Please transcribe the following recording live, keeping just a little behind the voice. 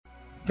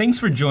Thanks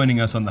for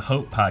joining us on the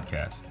Hope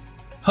Podcast.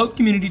 Hope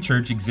Community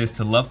Church exists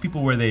to love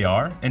people where they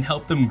are and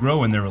help them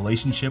grow in their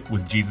relationship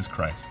with Jesus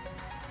Christ.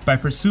 By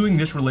pursuing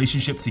this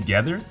relationship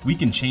together, we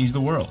can change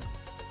the world.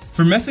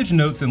 For message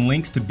notes and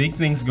links to big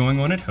things going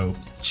on at Hope,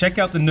 check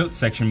out the notes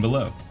section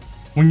below.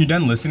 When you're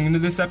done listening to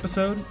this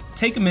episode,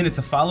 take a minute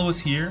to follow us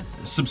here,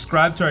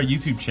 subscribe to our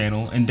YouTube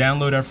channel, and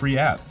download our free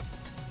app.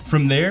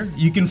 From there,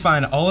 you can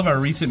find all of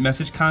our recent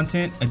message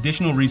content,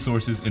 additional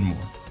resources, and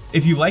more.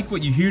 If you like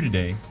what you hear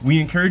today,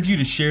 we encourage you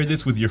to share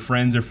this with your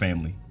friends or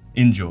family.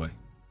 Enjoy.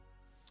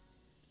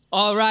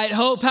 All right,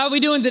 Hope, how are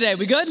we doing today?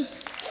 We good?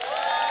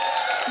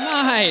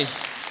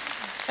 Nice.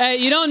 Hey,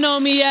 you don't know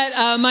me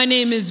yet. My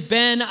name is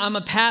Ben. I'm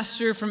a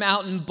pastor from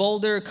out in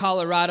Boulder,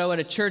 Colorado, at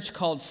a church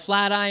called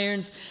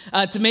Flatirons.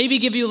 To maybe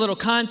give you a little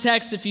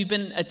context, if you've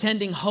been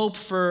attending Hope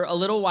for a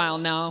little while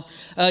now,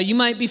 you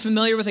might be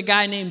familiar with a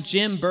guy named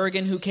Jim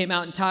Bergen who came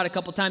out and taught a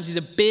couple times. He's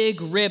a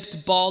big,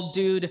 ripped, bald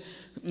dude.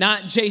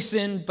 Not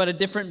Jason, but a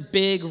different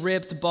big,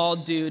 ripped,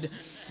 bald dude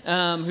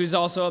who's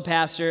also a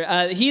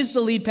pastor. He's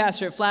the lead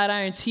pastor at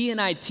Flatirons. He and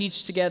I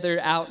teach together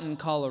out in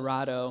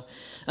Colorado.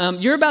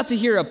 You're about to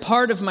hear a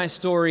part of my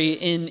story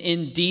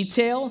in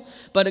detail,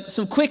 but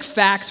some quick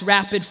facts,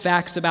 rapid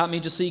facts about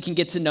me, just so you can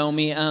get to know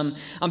me. I'm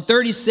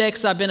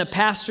 36. I've been a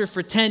pastor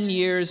for 10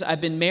 years.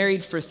 I've been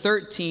married for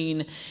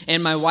 13,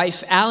 and my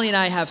wife, Allie, and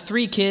I have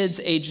 3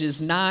 kids,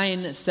 ages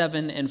 9,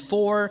 7, and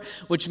 4,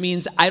 which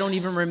means I don't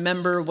even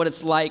remember what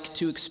it's like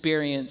to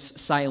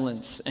experience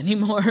silence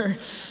anymore.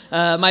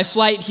 My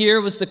flight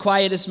here was the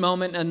quietest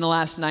moment in the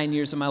last 9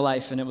 years of my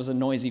life, and it was a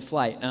noisy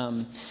flight.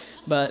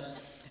 But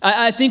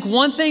I think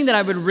one thing that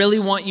I would really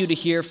want you to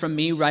hear from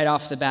me right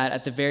off the bat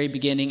at the very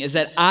beginning is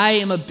that I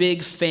am a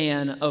big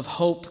fan of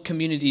Hope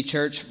Community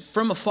Church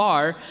from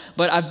afar,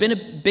 but I've been a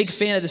big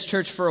fan of this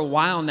church for a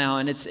while now,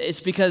 and it's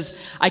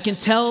because I can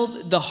tell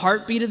the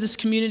heartbeat of this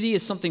community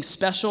is something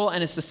special,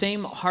 and it's the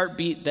same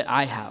heartbeat that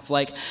I have.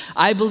 Like,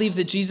 I believe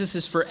that Jesus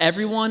is for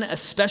everyone,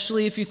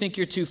 especially if you think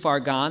you're too far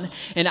gone,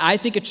 and I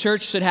think a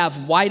church should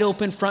have wide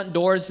open front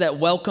doors that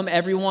welcome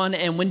everyone,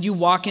 and when you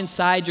walk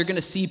inside, you're going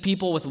to see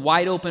people with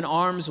wide open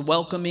arms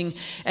welcoming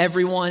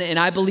everyone, and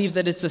I believe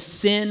that it's a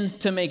sin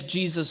to make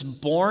Jesus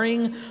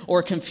boring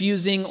or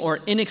confusing or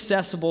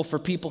inaccessible for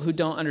people who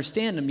don't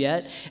understand him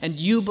yet, and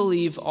you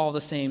believe all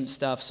the same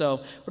stuff. So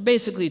we're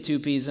basically 2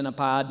 peas in a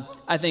pod.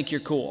 I think you're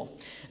cool.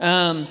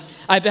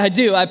 I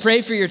do. I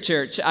pray for your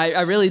church.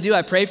 I really do.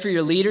 I pray for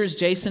your leaders,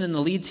 Jason and the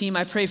lead team.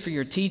 I pray for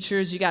your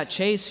teachers. You got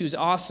Chase, who's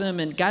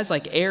awesome, and guys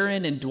like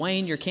Aaron and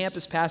Dwayne, your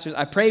campus pastors.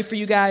 I pray for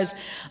you guys.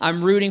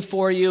 I'm rooting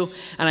for you.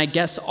 And I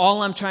guess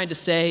all I'm trying to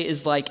say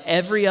is, like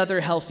every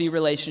other healthy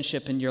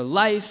relationship in your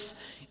life,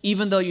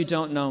 even though you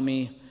don't know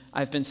me,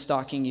 I've been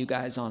stalking you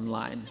guys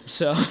online.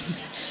 So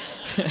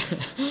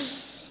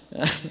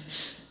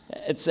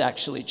it's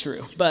actually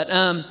true. But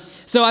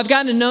so I've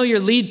gotten to know your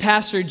lead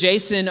pastor,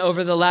 Jason,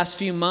 over the last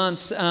few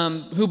months,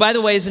 who, by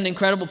the way, is an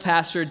incredible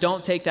pastor.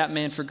 Don't take that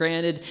man for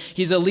granted.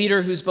 He's a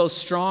leader who's both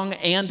strong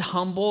and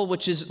humble,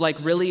 which is like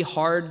really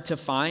hard to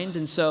find.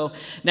 And so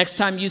next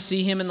time you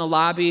see him in the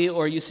lobby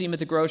or you see him at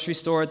the grocery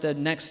store at the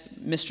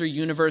next Mr.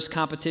 Universe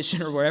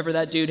competition or wherever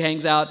that dude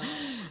hangs out,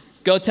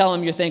 go tell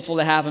him you're thankful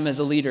to have him as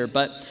a leader.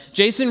 But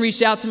Jason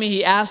reached out to me.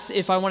 He asked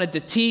if I wanted to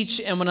teach.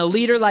 And when a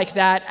leader like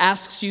that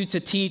asks you to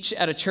teach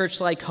at a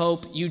church like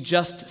Hope, you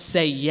just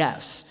say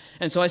yes.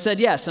 And so I said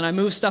yes, and I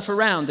moved stuff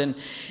around. And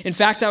in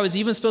fact, I was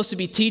even supposed to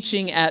be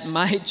teaching at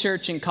my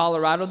church in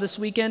Colorado this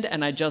weekend,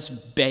 and I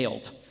just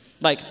bailed.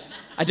 Like,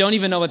 I don't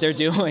even know what they're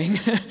doing.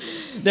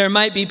 There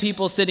might be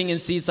people sitting in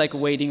seats like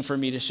waiting for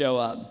me to show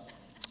up.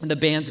 And the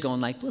band's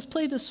going like, let's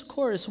play this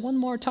chorus one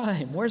more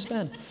time. Where's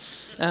Ben?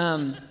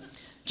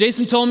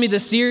 Jason told me the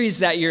series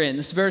that you're in,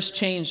 this verse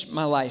changed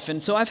my life.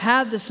 And so I've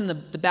had this in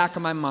the back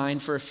of my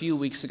mind for a few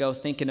weeks ago,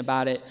 thinking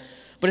about it.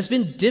 But it's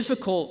been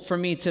difficult for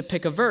me to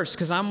pick a verse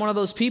because I'm one of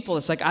those people.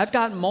 It's like I've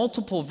got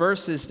multiple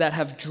verses that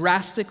have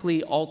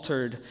drastically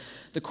altered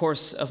the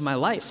course of my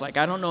life. Like,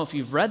 I don't know if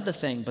you've read the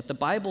thing, but the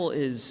Bible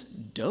is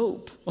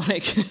dope.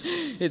 Like,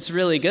 it's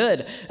really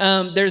good.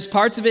 There's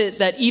parts of it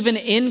that even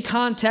in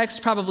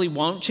context probably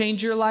won't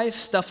change your life.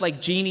 Stuff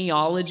like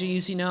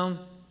genealogies, you know.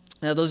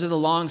 Those are the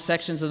long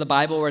sections of the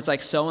Bible where it's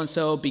like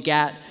so-and-so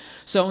begat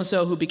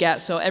so-and-so who begat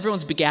so.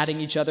 Everyone's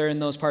begatting each other in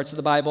those parts of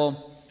the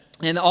Bible.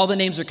 And all the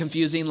names are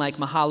confusing, like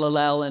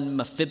Mahalalel and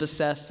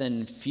Mephibosheth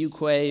and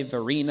Fuquay,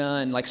 Verena,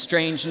 and like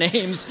strange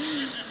names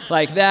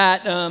like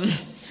that.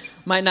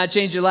 Might not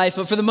change your life,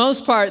 but for the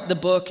most part, the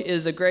book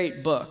is a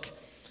great book.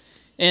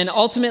 And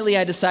ultimately,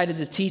 I decided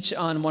to teach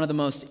on one of the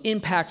most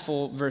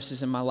impactful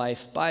verses in my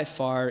life by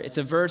far. It's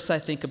a verse I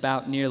think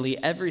about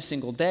nearly every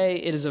single day.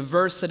 It is a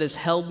verse that has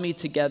held me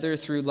together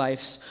through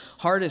life's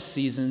hardest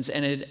seasons,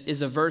 and it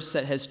is a verse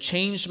that has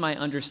changed my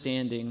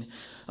understanding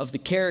of the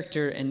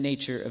character and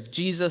nature of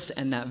Jesus,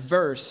 and that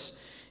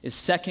verse is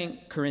 2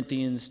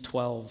 Corinthians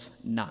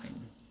 12:9.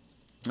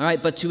 All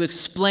right, but to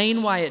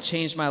explain why it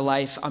changed my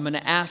life, I'm going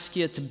to ask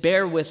you to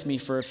bear with me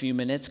for a few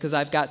minutes because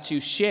I've got to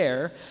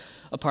share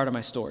a part of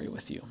my story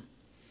with you.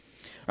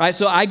 All right,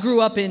 so I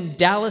grew up in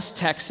Dallas,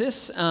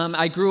 Texas.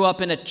 I grew up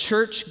in a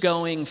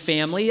church-going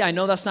family. I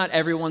know that's not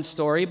everyone's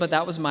story, but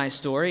that was my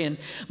story. And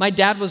my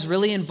dad was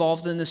really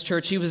involved in this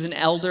church. He was an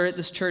elder at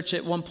this church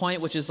at one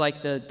point, which is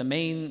like the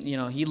main,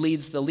 he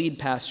leads the lead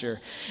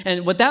pastor.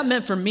 And what that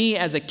meant for me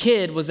as a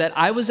kid was that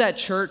I was at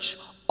church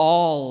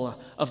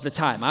all of the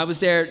time. I was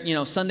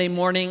there, Sunday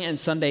morning and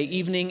Sunday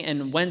evening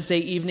and Wednesday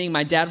evening.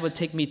 My dad would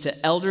take me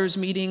to elders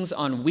meetings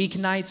on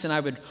weeknights, and I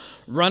would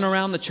run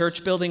around the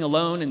church building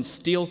alone and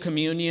steal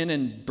communion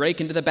and break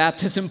into the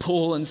baptism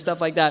pool and stuff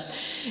like that.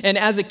 And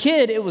as a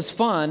kid, it was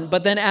fun,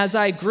 but then as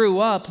I grew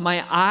up,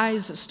 my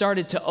eyes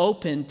started to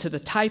open to the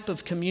type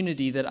of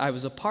community that I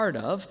was a part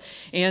of.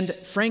 And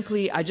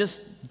frankly, I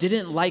just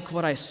didn't like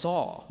what I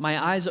saw.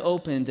 My eyes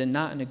opened, and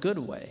not in a good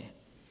way.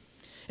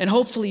 And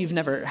hopefully you've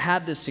never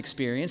had this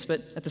experience,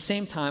 but at the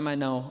same time, I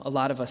know a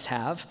lot of us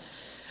have.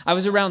 I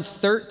was around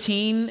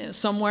 13,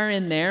 somewhere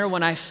in there,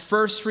 when I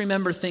first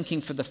remember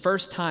thinking for the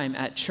first time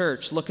at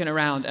church, looking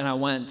around, and I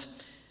went,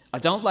 I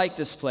don't like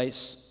this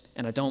place,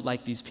 and I don't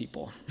like these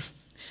people.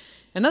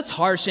 And that's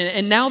harsh.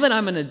 And now that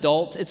I'm an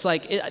adult, it's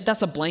like,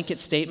 that's a blanket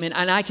statement.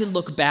 And I can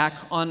look back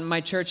on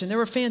my church, and there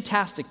were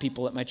fantastic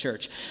people at my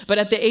church. But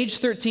at the age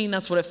 13,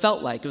 that's what it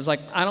felt like. It was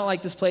like, I don't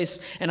like this place,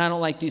 and I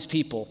don't like these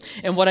people.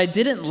 And what I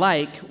didn't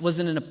like was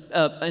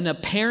an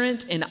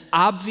apparent and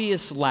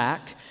obvious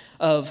lack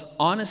of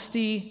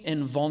honesty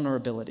and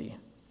vulnerability.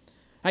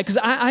 Because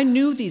I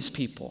knew these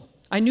people.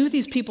 I knew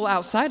these people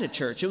outside of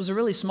church. It was a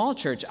really small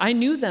church. I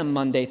knew them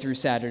Monday through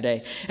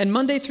Saturday. And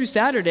Monday through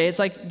Saturday, it's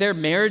like their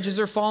marriages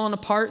are falling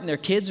apart and their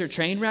kids are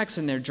train wrecks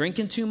and they're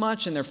drinking too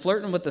much and they're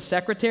flirting with the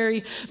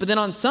secretary. But then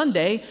on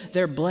Sunday,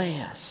 they're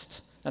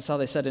blessed. That's how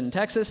they said it in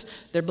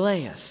Texas. They're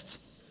blessed,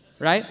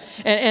 right?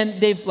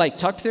 And they've like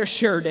tucked their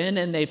shirt in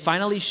and they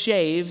finally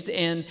shaved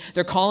and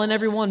they're calling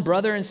everyone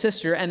brother and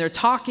sister and they're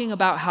talking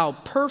about how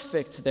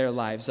perfect their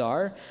lives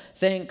are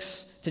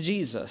thanks to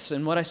Jesus.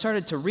 And what I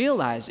started to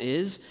realize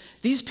is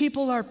these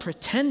people are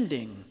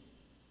pretending.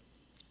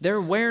 They're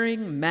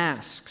wearing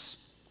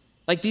masks.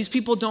 Like these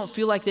people don't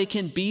feel like they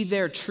can be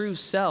their true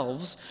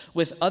selves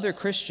with other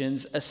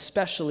Christians,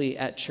 especially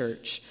at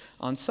church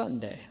on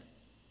Sunday.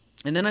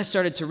 And then I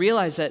started to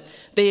realize that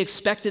they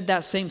expected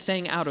that same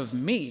thing out of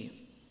me.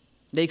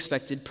 They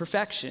expected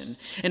perfection.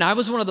 And I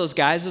was one of those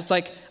guys that's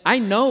like, I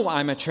know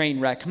I'm a train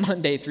wreck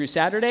Monday through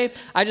Saturday.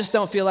 I just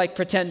don't feel like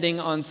pretending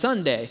on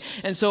Sunday.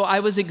 And so I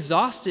was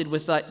exhausted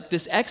with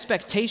this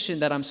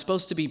expectation that I'm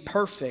supposed to be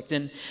perfect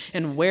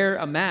and wear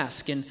a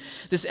mask. And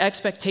this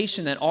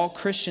expectation that all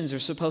Christians are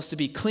supposed to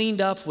be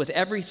cleaned up with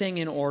everything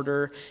in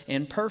order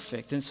and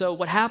perfect. And so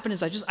what happened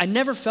is I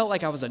never felt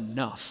like I was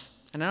enough.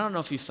 And I don't know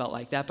if you felt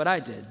like that, but I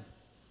did.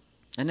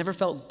 I never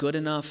felt good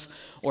enough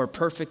or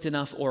perfect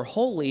enough or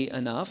holy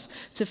enough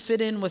to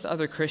fit in with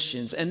other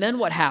Christians. And then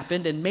what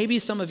happened, and maybe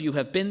some of you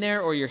have been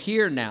there or you're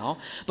here now,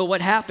 but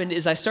what happened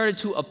is I started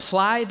to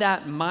apply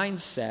that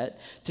mindset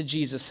to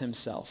Jesus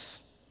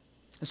himself.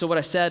 And so what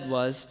I said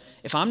was,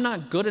 if I'm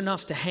not good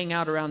enough to hang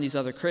out around these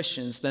other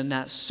Christians, then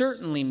that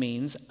certainly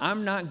means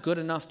I'm not good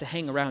enough to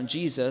hang around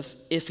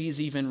Jesus if he's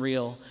even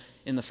real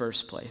in the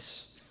first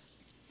place.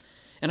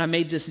 And I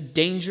made this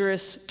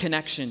dangerous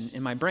connection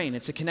in my brain.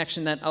 It's a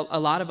connection that a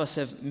lot of us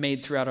have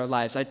made throughout our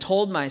lives. I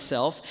told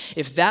myself,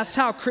 if that's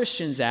how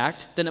Christians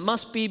act, then it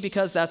must be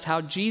because that's how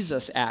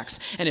Jesus acts.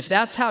 And if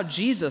that's how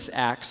Jesus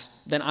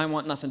acts, then I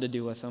want nothing to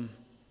do with him.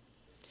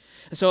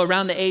 And so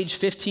around the age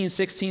 15,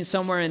 16,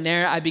 somewhere in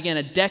there, I began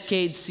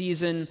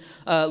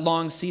a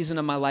long season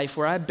of my life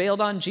where I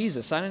bailed on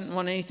Jesus. I didn't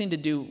want anything to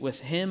do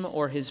with him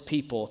or his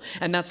people.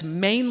 And that's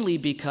mainly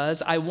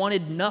because I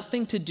wanted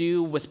nothing to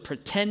do with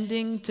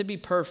pretending to be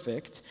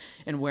perfect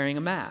and wearing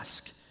a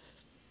mask.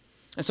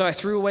 And so I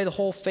threw away the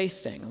whole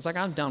faith thing. I was like,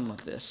 I'm done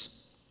with this.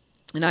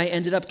 And I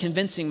ended up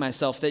convincing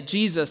myself that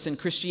Jesus and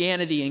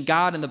Christianity and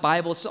God and the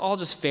Bible, it's all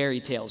just fairy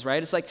tales,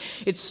 right?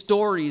 It's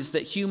stories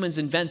that humans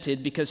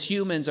invented because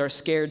humans are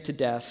scared to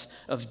death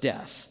of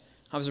death.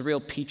 I was a real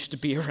peach to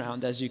be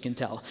around, as you can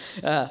tell.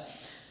 But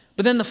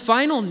then the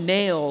final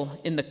nail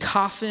in the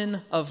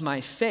coffin of my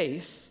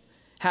faith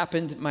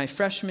happened my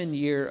freshman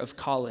year of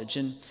college.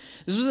 And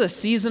this was a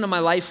season of my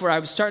life where I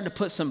was starting to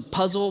put some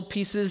puzzle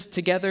pieces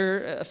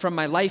together from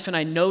my life, and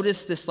I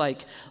noticed this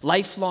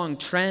lifelong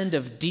trend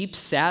of deep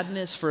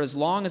sadness for as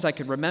long as I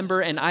could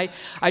remember. And I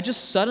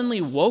just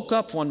suddenly woke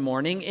up one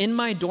morning in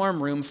my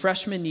dorm room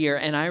freshman year,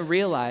 and I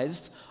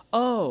realized,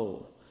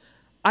 oh,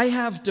 I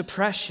have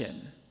depression.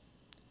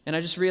 And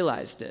I just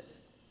realized it.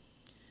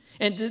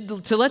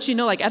 And to let you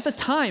know, at the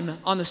time,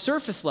 on the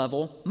surface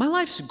level, my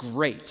life's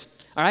great.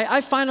 All right,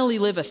 I finally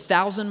live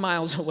 1,000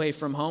 miles away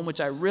from home, which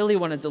I really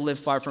wanted to live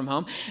far from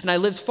home. And I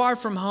lived far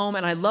from home,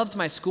 and I loved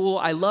my school.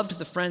 I loved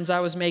the friends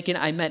I was making.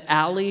 I met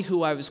Allie,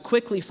 who I was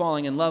quickly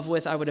falling in love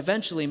with. I would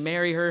eventually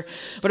marry her.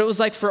 But it was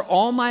like for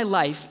all my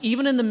life,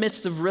 even in the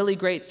midst of really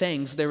great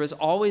things, there was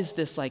always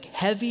this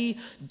heavy,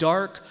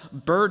 dark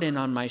burden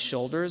on my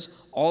shoulders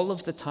all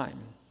of the time.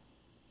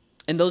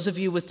 And those of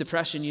you with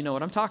depression, you know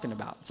what I'm talking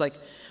about. It's like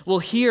we'll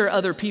hear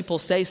other people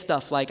say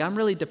stuff like, I'm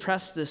really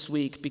depressed this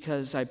week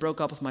because I broke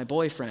up with my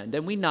boyfriend.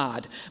 And we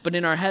nod. But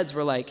in our heads,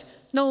 we're like,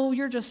 no,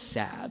 you're just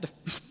sad.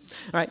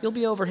 All right, you'll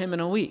be over him in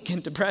a week.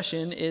 And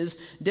depression is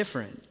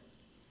different.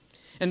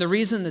 And the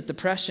reason that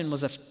depression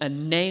was a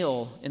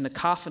nail in the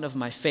coffin of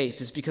my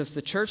faith is because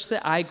the church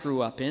that I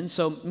grew up in,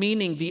 so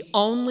meaning the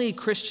only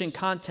Christian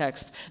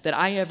context that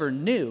I ever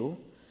knew,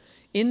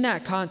 in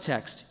that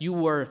context, you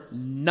were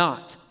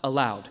not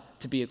allowed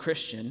to be a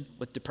Christian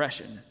with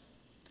depression.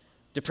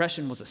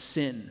 Depression was a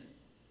sin,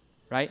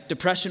 right?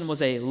 Depression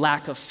was a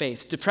lack of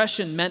faith.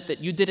 Depression meant that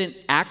you didn't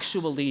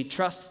actually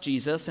trust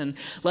Jesus, and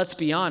let's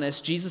be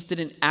honest, Jesus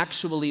didn't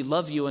actually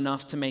love you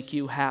enough to make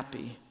you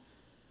happy.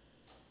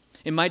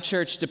 In my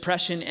church,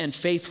 depression and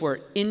faith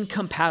were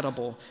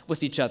incompatible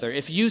with each other.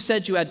 If you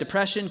said you had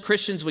depression,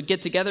 Christians would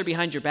get together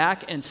behind your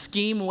back and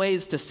scheme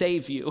ways to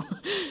save you.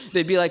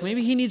 They'd be like,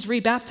 maybe he needs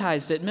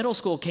rebaptized at middle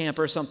school camp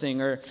or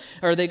something. Or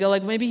they go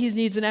like, maybe he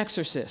needs an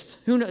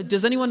exorcist.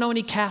 Does anyone know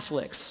any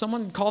Catholics?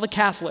 Someone call the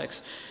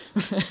Catholics.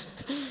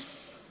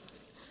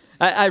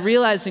 I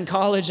realized in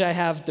college I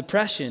have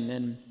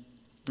depression.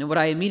 And what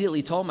I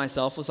immediately told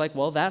myself was like,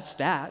 well, that's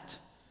that.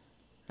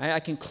 I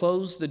can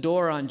close the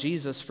door on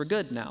Jesus for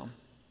good now,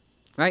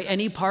 right?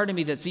 Any part of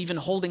me that's even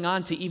holding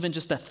on to even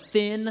just a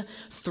thin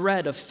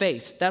thread of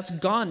faith, that's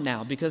gone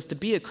now, because to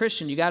be a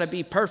Christian, you got to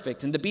be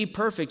perfect. And to be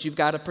perfect, you've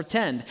got to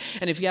pretend.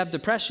 And if you have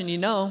depression, you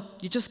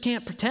just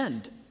can't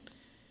pretend.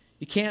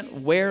 You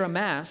can't wear a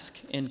mask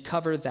and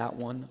cover that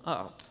one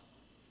up.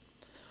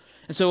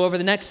 And so over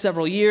the next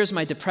several years,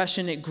 my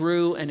depression, it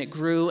grew,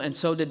 and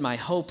so did my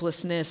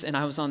hopelessness, and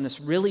I was on this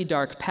really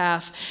dark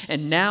path.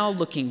 And now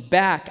looking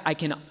back, I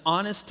can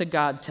honest to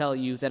God tell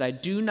you that I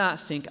do not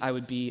think I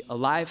would be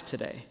alive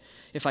today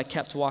if I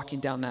kept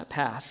walking down that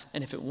path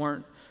and if it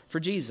weren't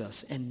for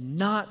Jesus. And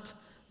not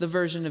the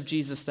version of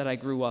Jesus that I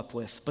grew up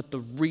with, but the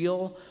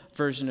real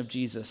version of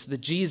Jesus, the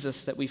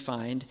Jesus that we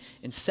find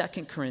in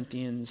 2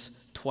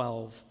 Corinthians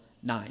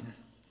 12:9.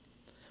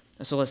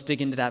 And so let's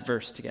dig into that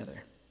verse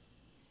together.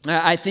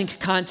 I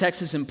think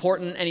context is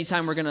important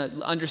anytime we're going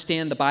to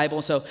understand the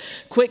Bible. So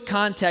quick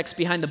context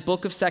behind the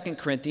book of 2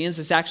 Corinthians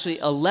is actually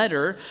a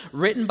letter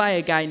written by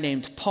a guy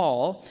named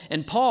Paul.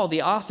 And Paul,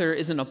 the author,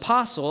 is an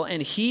apostle,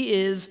 and he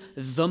is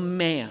the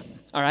man.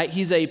 All right,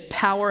 he's a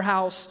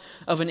powerhouse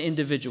of an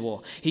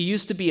individual. He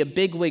used to be a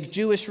bigwig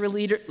Jewish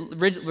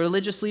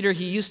religious leader.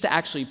 He used to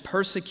actually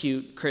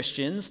persecute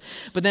Christians.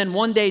 But then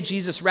one day,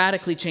 Jesus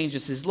radically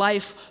changes his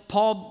life.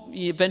 Paul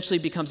eventually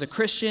becomes a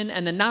Christian,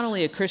 and then not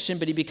only a Christian,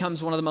 but he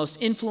becomes one of the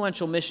most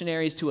influential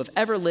missionaries to have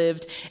ever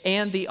lived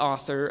and the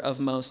author of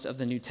most of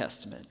the New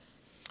Testament.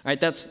 All right,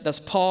 that's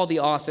Paul, the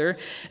author.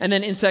 And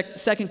then in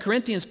 2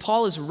 Corinthians,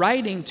 Paul is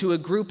writing to a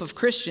group of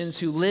Christians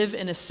who live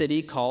in a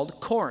city called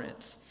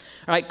Corinth.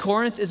 All right,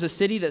 Corinth is a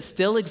city that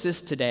still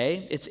exists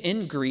today. It's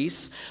in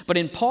Greece. But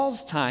in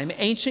Paul's time,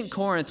 ancient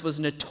Corinth was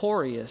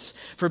notorious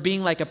for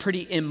being like a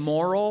pretty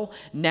immoral,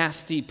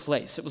 nasty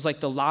place. It was like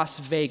the Las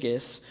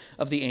Vegas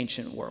of the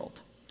ancient world.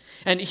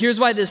 And here's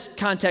why this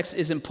context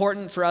is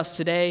important for us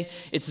today.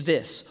 It's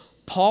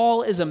this.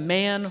 Paul is a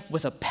man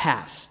with a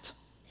past.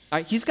 All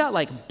right, he's got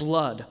like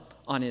blood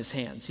on his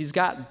hands. He's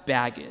got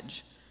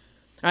baggage.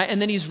 All right,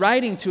 and then he's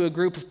writing to a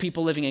group of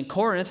people living in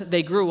Corinth.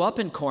 They grew up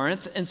in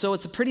Corinth, and so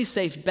it's a pretty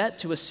safe bet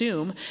to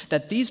assume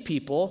that these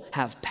people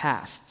have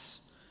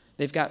pasts.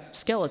 They've got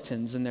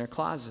skeletons in their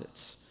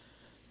closets.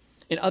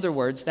 In other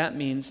words, that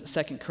means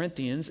 2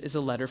 Corinthians is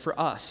a letter for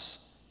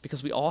us,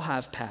 because we all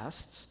have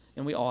pasts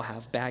and we all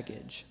have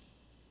baggage.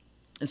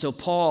 And so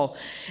Paul,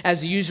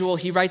 as usual,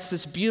 he writes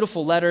this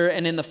beautiful letter,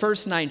 and in the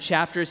first 9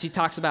 chapters, he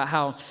talks about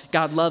how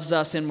God loves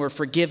us and we're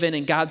forgiven,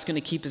 and God's going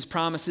to keep his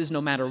promises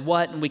no matter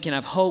what, and we can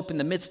have hope in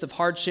the midst of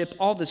hardship,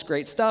 all this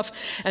great stuff.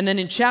 And then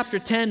in chapter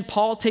 10,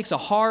 Paul takes a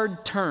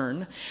hard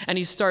turn, and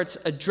he starts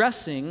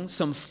addressing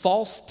some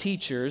false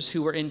teachers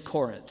who were in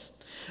Corinth.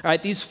 All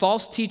right, these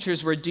false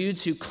teachers were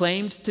dudes who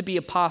claimed to be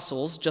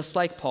apostles, just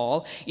like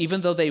Paul,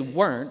 even though they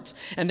weren't.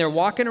 And they're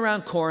walking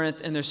around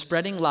Corinth and they're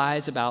spreading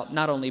lies about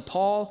not only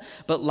Paul,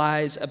 but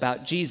lies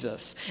about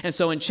Jesus. And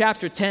so in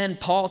chapter 10,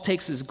 Paul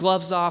takes his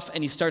gloves off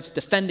and he starts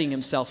defending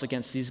himself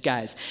against these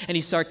guys. And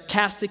he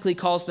sarcastically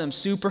calls them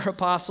super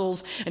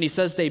apostles, and he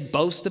says they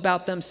boast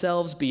about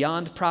themselves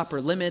beyond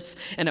proper limits.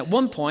 And at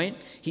one point,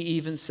 he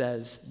even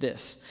says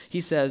this. He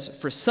says,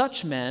 "For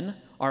such men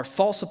are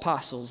false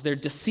apostles, they're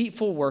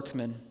deceitful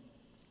workmen,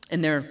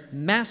 and they're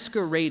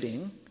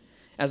masquerading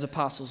as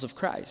apostles of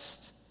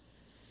Christ.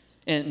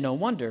 And no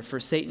wonder, for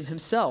Satan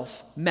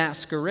himself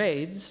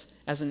masquerades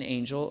as an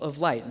angel of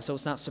light." And so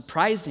it's not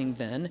surprising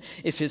then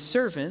if his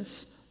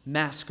servants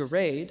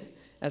masquerade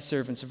as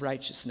servants of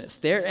righteousness.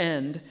 Their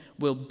end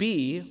will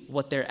be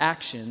what their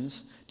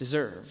actions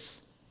deserve.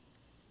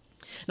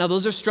 Now,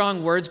 those are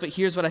strong words, but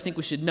here's what I think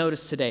we should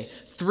notice today.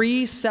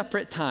 3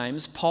 separate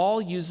times,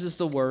 Paul uses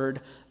the word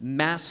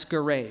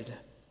masquerade.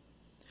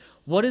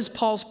 What is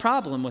Paul's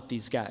problem with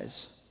these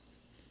guys?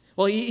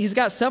 Well, he's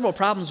got several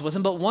problems with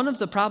them, but one of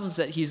the problems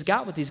that he's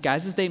got with these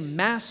guys is they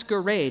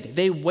masquerade.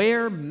 They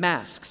wear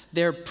masks.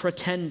 They're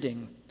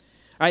pretending.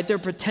 Right? They're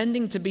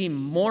pretending to be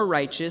more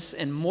righteous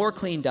and more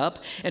cleaned up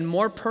and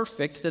more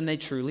perfect than they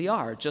truly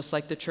are, just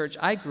like the church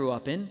I grew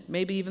up in,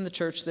 maybe even the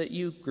church that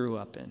you grew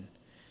up in.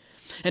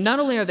 And not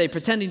only are they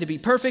pretending to be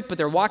perfect, but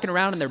they're walking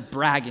around and they're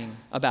bragging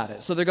about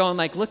it. So they're going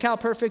like, look how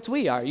perfect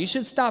we are. You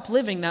should stop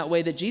living that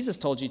way that Jesus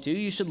told you to.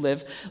 You should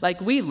live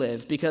like we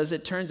live, because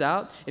it turns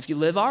out if you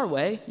live our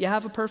way, you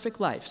have a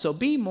perfect life. So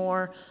be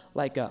more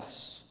like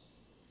us.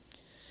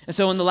 And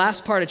so in the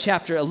last part of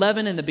chapter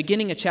 11 and the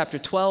beginning of chapter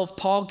 12,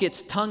 Paul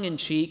gets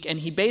tongue-in-cheek, and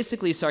he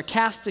basically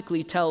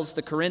sarcastically tells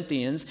the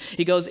Corinthians,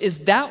 he goes,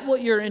 is that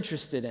what you're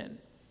interested in?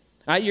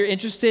 All right, you're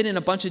interested in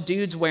a bunch of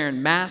dudes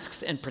wearing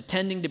masks and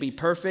pretending to be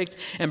perfect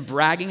and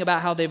bragging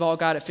about how they've all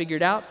got it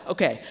figured out?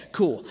 Okay,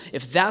 cool.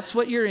 If that's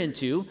what you're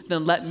into,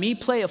 then let me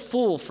play a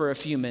fool for a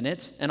few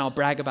minutes and I'll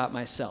brag about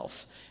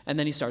myself. And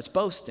then he starts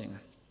boasting.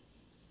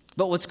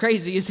 But what's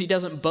crazy is he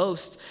doesn't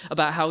boast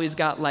about how he's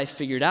got life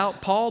figured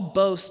out. Paul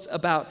boasts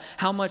about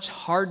how much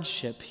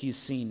hardship he's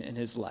seen in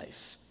his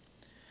life.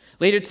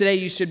 Later today,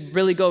 you should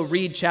really go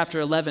read chapter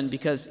 11,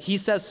 because he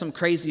says some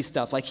crazy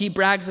stuff. Like, he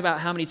brags about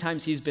how many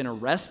times he's been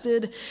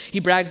arrested. He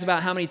brags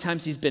about how many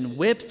times he's been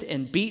whipped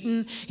and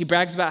beaten. He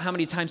brags about how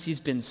many times he's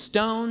been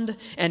stoned,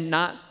 and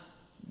not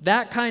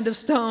that kind of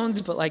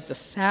stoned, but like the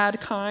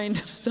sad kind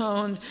of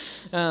stoned.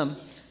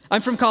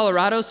 I'm from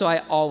Colorado, so I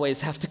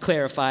always have to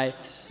clarify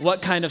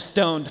what kind of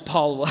stoned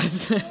Paul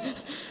was.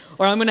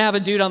 Or I'm going to have a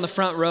dude on the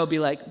front row be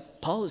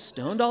like, Paul is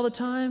stoned all the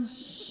time?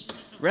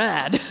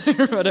 Rad,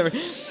 or whatever.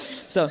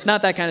 So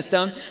not that kind of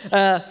stone.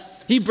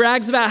 He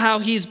brags about how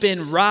he's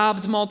been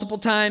robbed multiple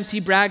times. He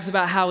brags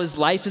about how his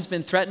life has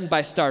been threatened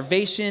by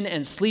starvation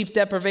and sleep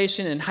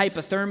deprivation and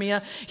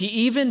hypothermia. He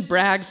even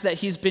brags that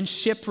he's been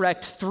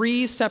shipwrecked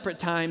 3 separate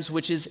times,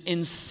 which is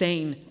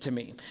insane to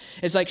me.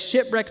 It's like,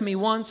 shipwreck me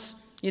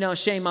once,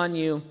 shame on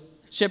you.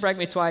 Shipwreck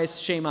me twice,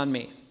 shame on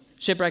me.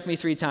 Shipwreck me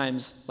 3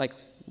 times, like,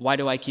 why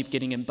do I keep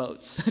getting in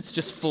boats? It's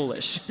just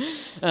foolish.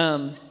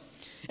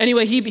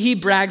 Anyway, he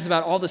brags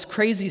about all this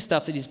crazy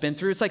stuff that he's been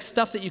through. It's like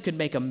stuff that you could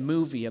make a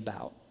movie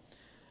about,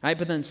 right?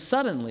 But then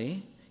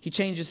suddenly, he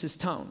changes his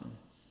tone.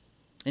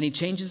 And he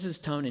changes his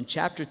tone in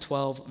chapter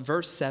 12,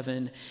 verse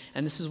 7,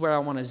 and this is where I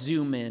want to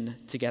zoom in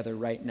together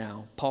right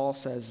now. Paul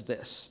says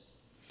this.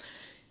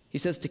 He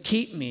says, to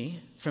keep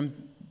me from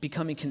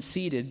becoming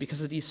conceited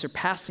because of these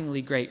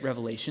surpassingly great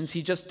revelations.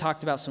 He just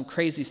talked about some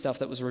crazy stuff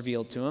that was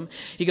revealed to him.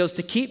 He goes,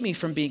 to keep me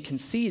from being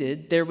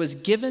conceited, there was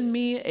given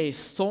me a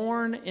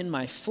thorn in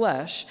my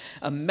flesh,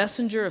 a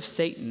messenger of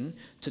Satan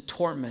to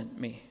torment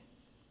me.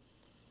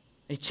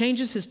 He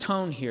changes his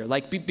tone here.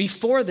 Like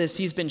before this,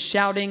 he's been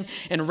shouting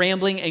and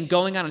rambling and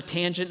going on a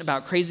tangent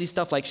about crazy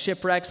stuff like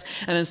shipwrecks.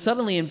 And then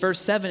suddenly in verse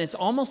 7, it's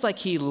almost like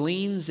he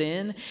leans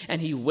in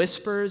and he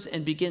whispers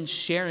and begins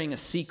sharing a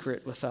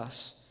secret with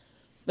us.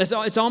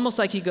 It's almost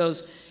like he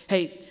goes,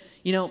 hey,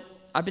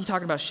 I've been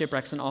talking about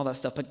shipwrecks and all that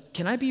stuff, but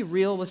can I be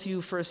real with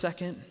you for a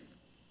second?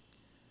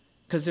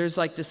 Because there's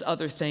like this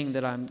other thing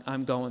that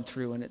I'm going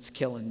through and it's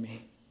killing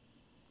me.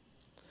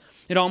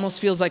 It almost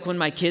feels like when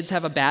my kids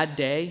have a bad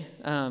day,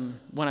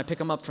 when I pick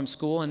them up from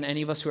school, and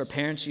any of us who are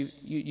parents,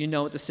 you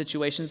know what the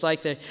situation's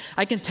like.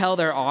 I can tell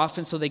they're off,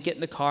 and so they get in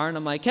the car, and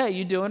I'm like, hey,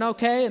 you doing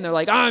okay? And they're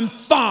like, I'm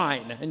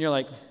fine. And you're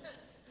like,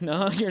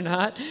 no, you're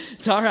not.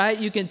 It's all right.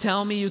 You can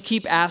tell me. You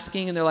keep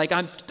asking, and they're like,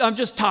 I'm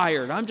just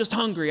tired. I'm just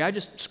hungry. I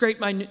just scraped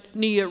my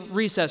knee at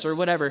recess or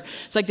whatever.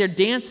 It's like they're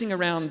dancing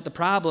around the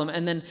problem,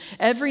 and then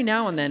every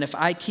now and then, if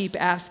I keep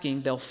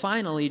asking, they'll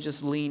finally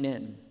just lean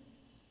in,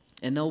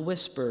 and they'll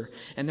whisper,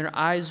 and their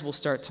eyes will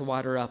start to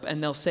water up,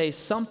 and they'll say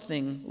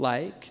something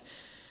like,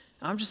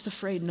 I'm just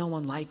afraid no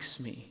one likes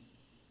me.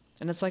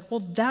 And it's like, well,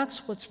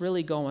 that's what's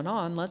really going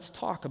on. Let's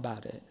talk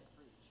about it.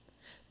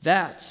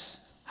 That's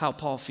how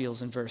Paul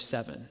feels in verse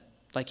 7.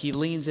 Like he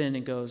leans in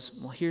and goes,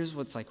 well, here's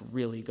what's like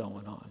really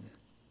going on.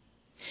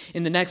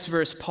 In the next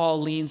verse,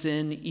 Paul leans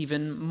in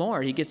even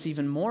more. He gets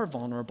even more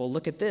vulnerable.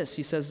 Look at this.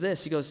 He says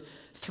this. He goes,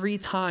 3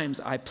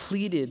 times I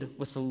pleaded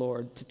with the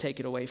Lord to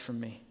take it away from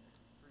me.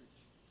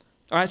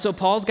 All right, so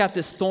Paul's got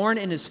this thorn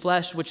in his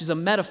flesh, which is a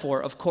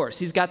metaphor, of course.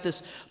 He's got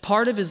this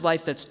part of his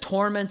life that's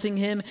tormenting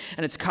him,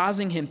 and it's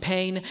causing him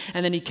pain,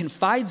 and then he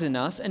confides in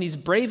us, and he's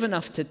brave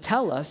enough to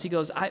tell us. He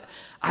goes,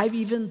 I've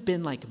even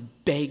been like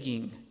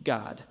begging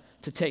God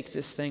to take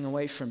this thing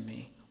away from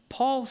me.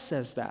 Paul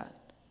says that.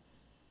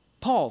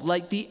 Paul,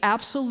 like the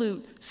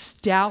absolute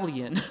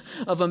stallion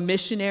of a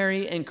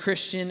missionary and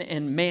Christian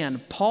and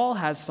man, Paul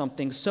has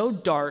something so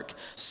dark,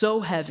 so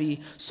heavy,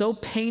 so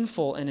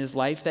painful in his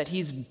life that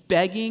he's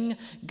begging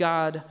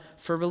God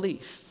for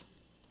relief.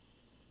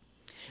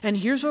 And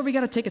here's where we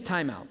got to take a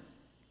time out.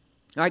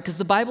 All right, because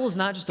the Bible is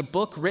not just a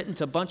book written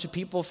to a bunch of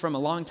people from a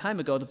long time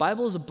ago. The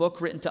Bible is a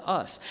book written to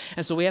us.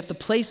 And so we have to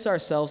place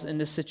ourselves in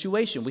this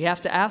situation. We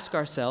have to ask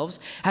ourselves,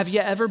 have you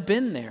ever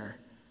been there?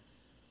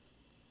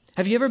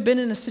 Have you ever been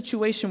in a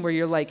situation where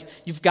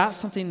you've got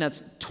something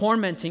that's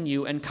tormenting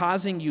you and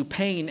causing you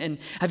pain? And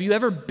have you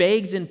ever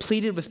begged and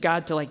pleaded with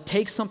God to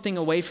take something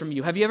away from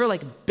you? Have you ever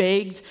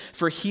begged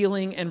for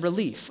healing and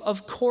relief?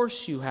 Of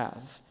course you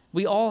have.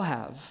 We all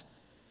have.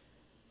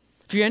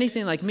 If you're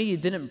anything like me, you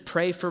didn't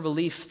pray for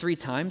relief 3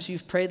 times.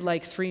 You've prayed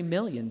 3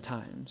 million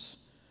times.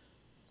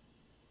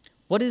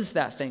 What is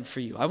that thing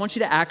for you? I want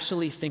you to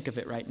actually think of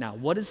it right now.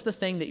 What is the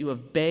thing that you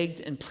have begged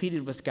and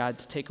pleaded with God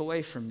to take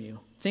away from you?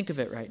 Think of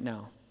it right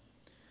now.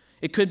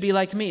 It could be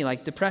like me,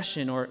 like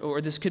depression,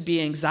 or this could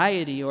be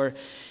anxiety, or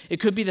it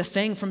could be the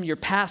thing from your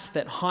past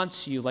that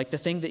haunts you, like the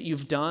thing that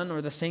you've done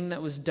or the thing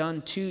that was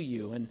done to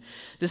you. And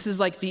this is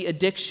like the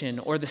addiction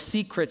or the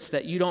secrets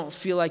that you don't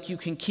feel like you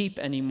can keep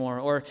anymore,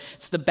 or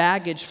it's the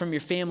baggage from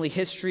your family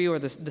history or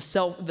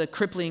the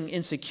crippling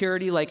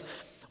insecurity.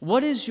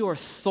 What is your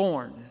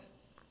thorn?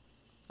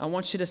 I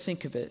want you to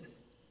think of it.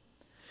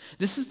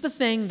 This is the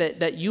thing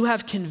that you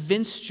have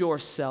convinced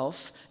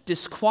yourself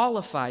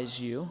disqualifies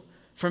you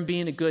from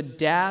being a good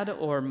dad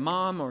or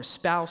mom or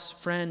spouse,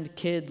 friend,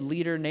 kid,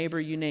 leader,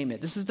 neighbor, you name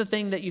it. This is the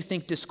thing that you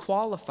think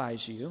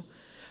disqualifies you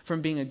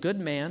from being a good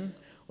man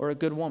or a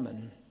good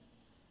woman.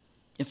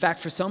 In fact,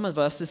 for some of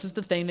us, this is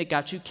the thing that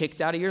got you kicked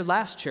out of your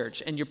last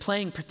church, and you're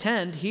playing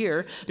pretend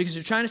here because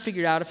you're trying to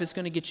figure out if it's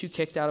going to get you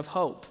kicked out of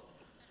Hope.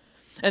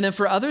 And then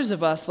for others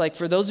of us,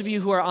 for those of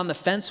you who are on the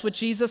fence with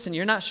Jesus and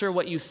you're not sure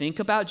what you think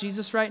about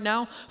Jesus right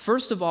now,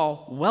 first of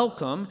all,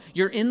 welcome.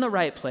 You're in the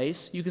right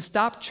place. You can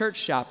stop church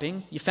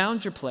shopping. You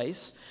found your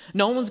place.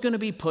 No one's going to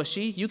be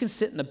pushy. You can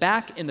sit in the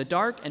back in the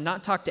dark and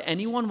not talk to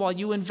anyone while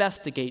you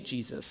investigate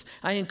Jesus.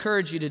 I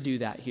encourage you to do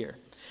that here.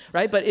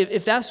 Right? But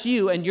if that's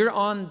you and you're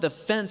on the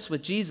fence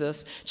with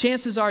Jesus,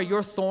 chances are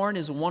your thorn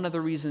is one of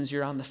the reasons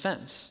you're on the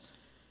fence.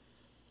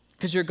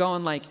 Because you're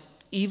going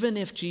even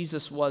if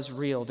Jesus was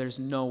real, there's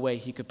no way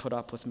he could put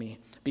up with me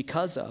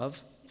because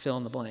of fill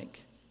in the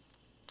blank.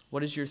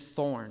 What is your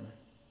thorn?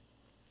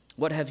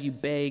 What have you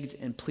begged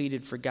and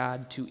pleaded for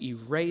God to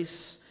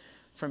erase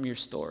from your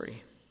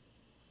story?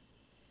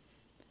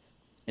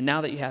 And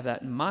now that you have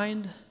that in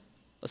mind,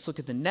 let's look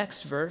at the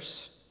next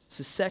verse. This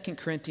is 2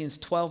 Corinthians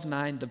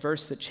 12:9, the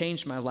verse that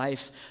changed my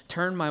life,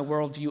 turned my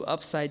worldview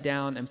upside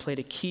down, and played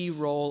a key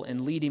role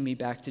in leading me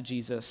back to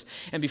Jesus.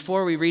 And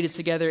before we read it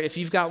together, if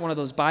you've got one of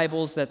those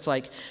Bibles that's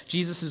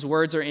Jesus'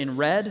 words are in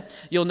red,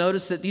 you'll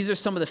notice that these are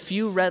some of the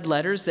few red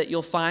letters that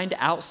you'll find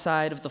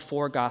outside of the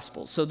 4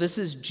 Gospels. So this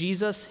is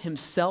Jesus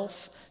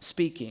himself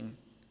speaking.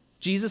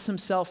 Jesus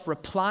himself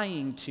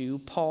replying to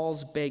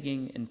Paul's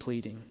begging and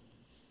pleading.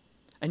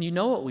 And you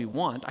know what we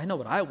want. I know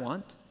what I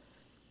want.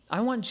 I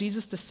want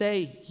Jesus to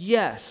say,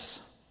 yes.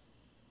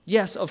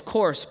 Yes, of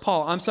course,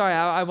 Paul, I'm sorry,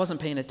 I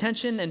wasn't paying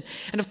attention. And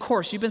of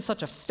course, you've been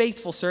such a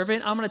faithful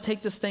servant. I'm going to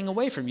take this thing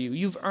away from you.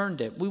 You've earned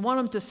it. We want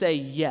him to say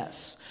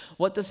yes.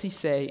 What does he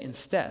say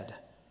instead?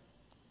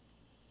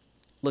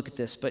 Look at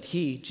this. But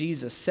he,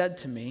 Jesus, said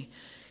to me,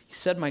 he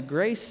said, my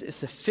grace is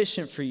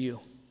sufficient for you.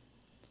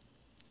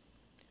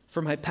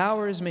 For my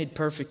power is made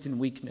perfect in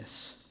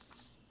weakness.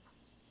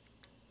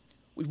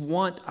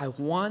 I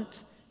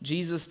want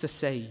Jesus to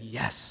say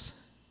yes.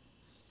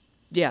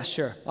 Yeah,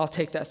 sure, I'll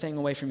take that thing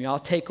away from you. I'll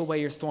take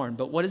away your thorn.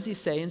 But what does he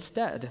say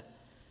instead?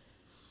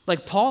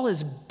 Paul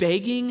is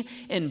begging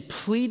and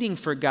pleading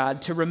for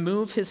God to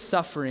remove his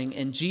suffering,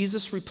 and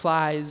Jesus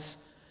replies,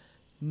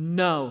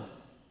 no.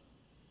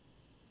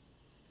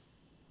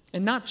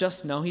 And not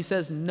just no, he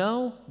says,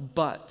 no,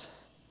 but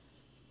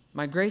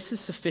my grace is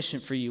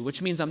sufficient for you,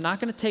 which means I'm not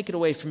going to take it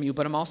away from you,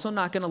 but I'm also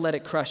not going to let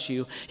it crush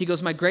you. He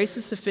goes, my grace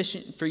is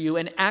sufficient for you,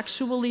 and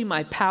actually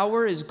my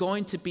power is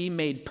going to be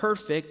made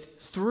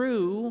perfect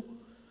through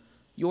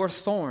your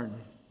thorn.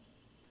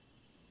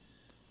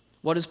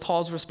 What is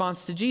Paul's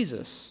response to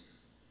Jesus?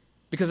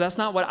 Because that's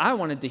not what I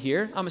wanted to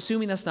hear. I'm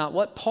assuming that's not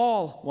what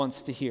Paul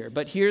wants to hear.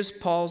 But here's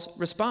Paul's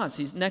response.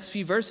 These next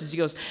few verses, he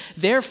goes,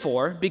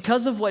 therefore,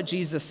 because of what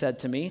Jesus said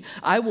to me,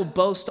 I will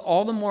boast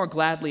all the more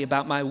gladly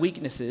about my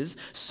weaknesses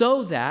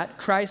so that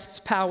Christ's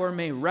power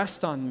may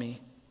rest on me.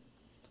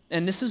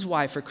 And this is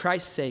why, for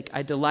Christ's sake,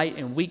 I delight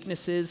in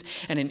weaknesses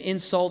and in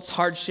insults,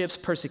 hardships,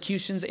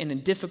 persecutions, and in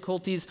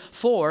difficulties.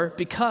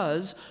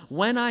 Because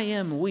when I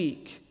am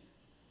weak,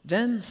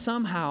 then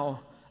somehow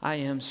I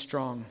am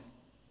strong.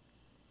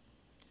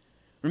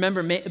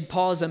 Remember,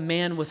 Paul is a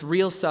man with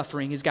real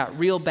suffering. He's got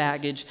real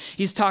baggage.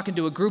 He's talking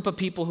to a group of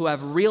people who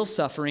have real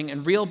suffering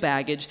and real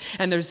baggage.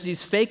 And there's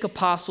these fake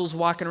apostles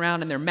walking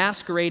around and they're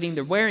masquerading.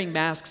 They're wearing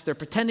masks. They're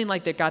pretending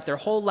like they've got their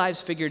whole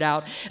lives figured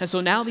out. And so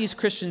now these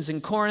Christians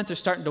in Corinth are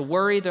starting to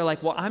worry. They're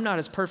like, well, I'm not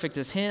as perfect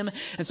as him.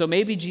 And so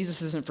maybe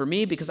Jesus isn't for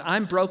me because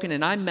I'm broken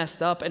and I'm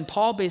messed up. And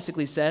Paul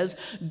basically says,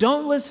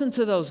 don't listen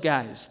to those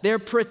guys. They're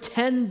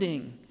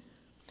pretending.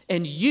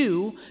 And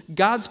you,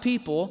 God's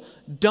people,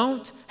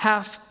 don't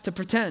have to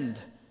pretend.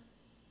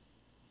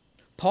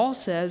 Paul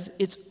says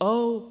it's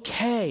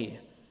okay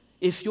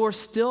if you're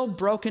still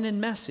broken and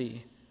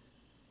messy.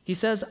 He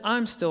says,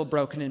 I'm still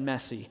broken and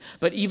messy.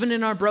 But even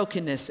in our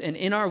brokenness and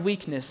in our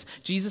weakness,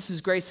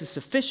 Jesus' grace is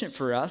sufficient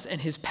for us,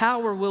 and his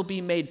power will be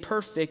made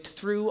perfect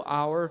through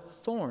our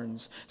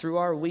thorns, through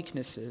our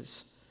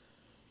weaknesses.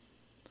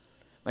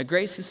 My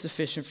grace is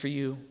sufficient for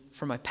you,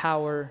 for my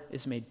power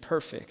is made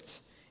perfect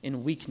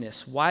in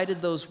weakness. Why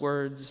did those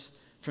words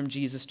from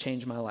Jesus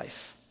change my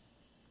life?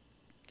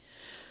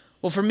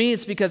 Well, for me,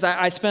 it's because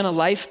I spent a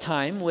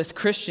lifetime with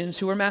Christians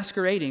who were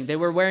masquerading. They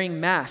were wearing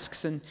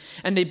masks, and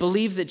they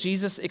believed that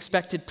Jesus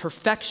expected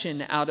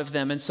perfection out of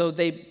them, and so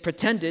they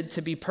pretended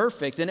to be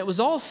perfect. And it was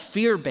all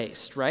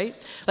fear-based, right?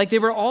 Like they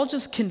were all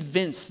just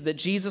convinced that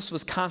Jesus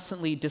was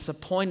constantly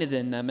disappointed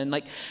in them and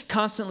like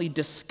constantly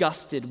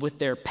disgusted with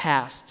their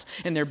past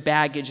and their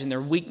baggage and their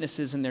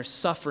weaknesses and their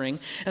suffering.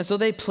 And so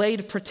they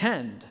played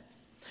pretend.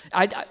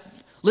 I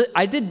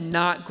did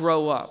not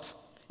grow up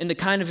in the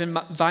kind of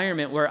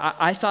environment where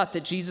I thought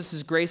that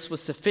Jesus' grace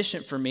was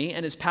sufficient for me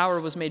and his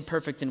power was made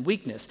perfect in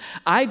weakness.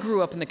 I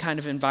grew up in the kind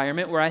of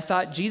environment where I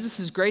thought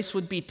Jesus' grace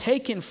would be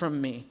taken from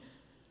me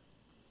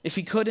if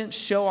he couldn't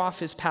show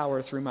off his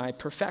power through my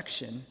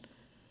perfection.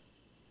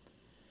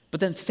 But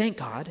then, thank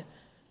God,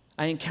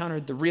 I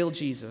encountered the real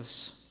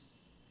Jesus.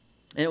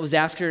 And it was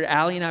after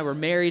Allie and I were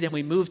married and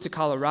we moved to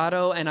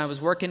Colorado, and I was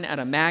working at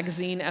a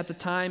magazine at the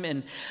time,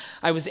 and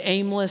I was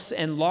aimless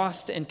and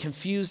lost and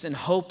confused and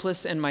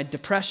hopeless, and my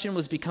depression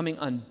was becoming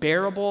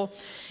unbearable.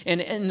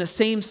 And in the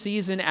same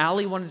season,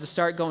 Allie wanted to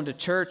start going to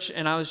church,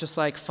 and I was just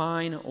like,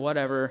 fine,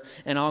 whatever,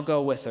 and I'll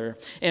go with her.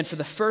 And for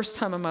the first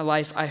time in my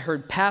life, I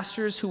heard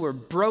pastors who were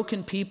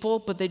broken people,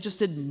 but they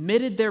just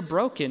admitted their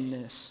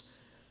brokenness.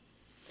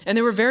 And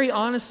they were very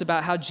honest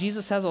about how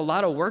Jesus has a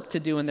lot of work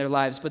to do in their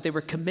lives, but they were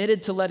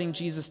committed to letting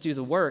Jesus do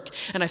the work.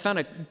 And I found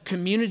a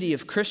community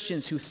of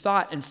Christians who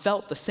thought and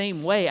felt the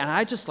same way. And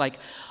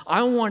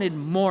I wanted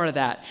more of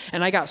that.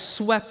 And I got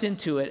swept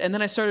into it. And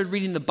then I started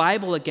reading the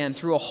Bible again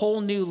through a whole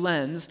new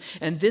lens.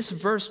 And this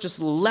verse just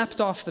leapt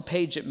off the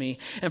page at me.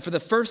 And for the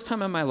first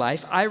time in my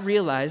life, I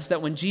realized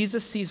that when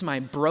Jesus sees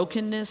my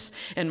brokenness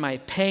and my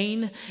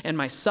pain and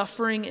my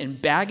suffering and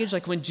baggage,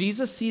 like when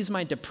Jesus sees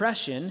my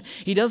depression,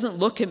 he doesn't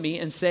look at me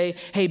and say,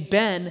 hey,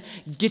 Ben,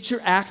 get your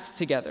act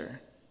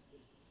together.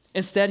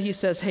 Instead, he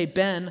says, hey,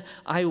 Ben,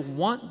 I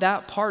want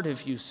that part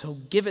of you, so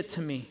give it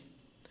to me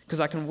because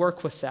I can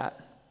work with that.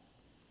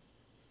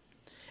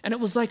 And it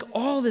was like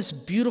all this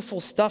beautiful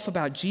stuff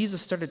about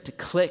Jesus started to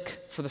click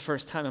for the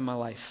first time in my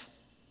life.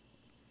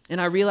 And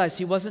I realized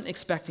he wasn't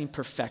expecting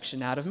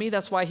perfection out of me.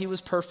 That's why he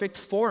was perfect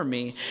for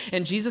me.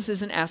 And Jesus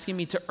isn't asking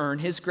me to earn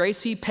his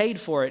grace. He paid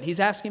for it. He's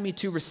asking me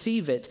to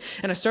receive it.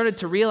 And I started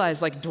to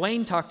realize, like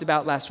Dwayne talked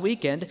about last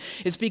weekend,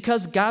 it's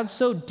because God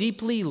so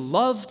deeply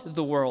loved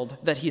the world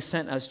that he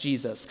sent us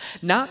Jesus.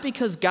 Not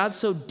because God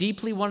so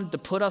deeply wanted to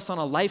put us on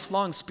a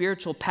lifelong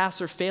spiritual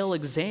pass or fail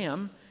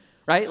exam,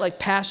 right? Like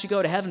pass, you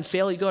go to heaven,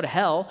 fail, you go to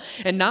hell.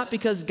 And not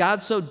because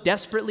God so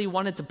desperately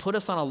wanted to put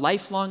us on a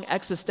lifelong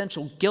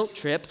existential guilt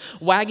trip,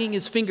 wagging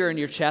his finger in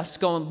your chest,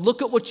 going,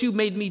 look at what you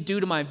made me do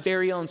to my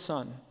very own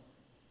son.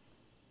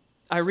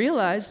 I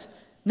realized,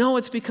 no,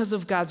 it's because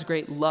of God's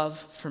great love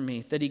for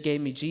me that he gave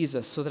me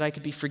Jesus so that I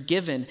could be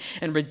forgiven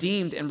and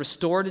redeemed and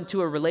restored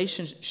into a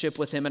relationship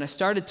with him. And I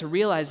started to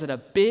realize that a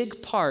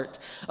big part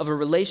of a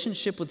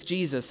relationship with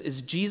Jesus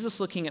is Jesus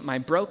looking at my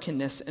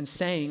brokenness and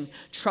saying,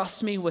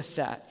 trust me with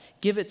that.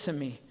 Give it to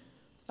me.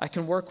 I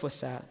can work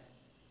with that.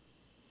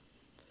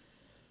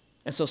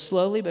 And so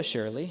slowly but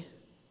surely,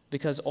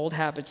 because old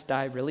habits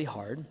die really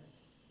hard,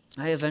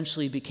 I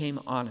eventually became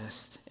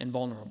honest and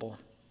vulnerable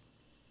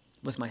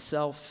with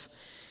myself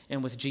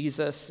and with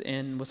Jesus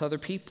and with other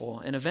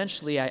people. And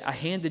eventually I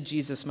handed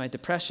Jesus my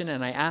depression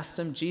and I asked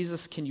him,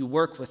 Jesus, can you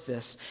work with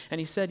this? And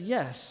he said,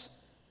 yes.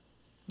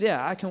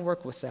 Yeah, I can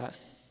work with that.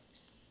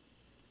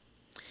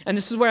 And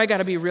this is where I got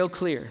to be real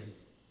clear.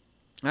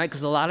 Right,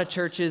 because a lot of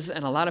churches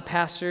and a lot of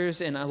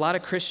pastors and a lot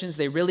of Christians,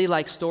 they really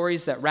like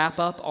stories that wrap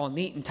up all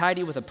neat and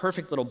tidy with a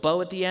perfect little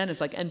bow at the end. It's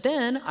like, and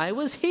then I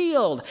was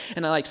healed.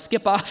 And I like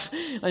skip off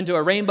into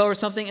a rainbow or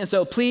something. And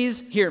so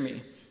please hear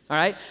me, all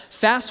right?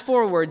 Fast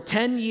forward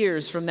 10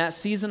 years from that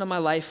season of my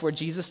life where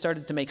Jesus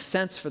started to make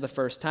sense for the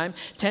first time,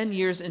 10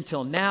 years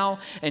until now.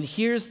 And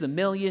here's the $1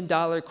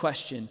 million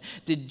question.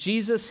 Did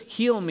Jesus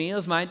heal me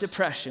of my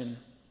depression?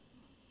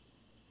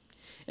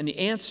 And the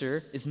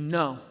answer is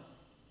no.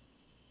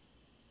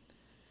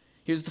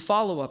 Here's the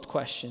follow-up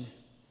question.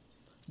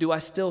 Do I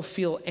still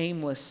feel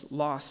aimless,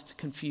 lost,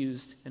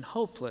 confused, and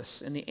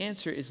hopeless? And the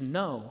answer is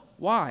no.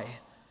 Why?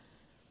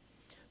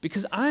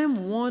 Because I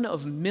am one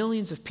of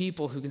millions of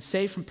people who can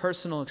say from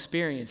personal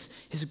experience,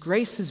 his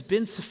grace has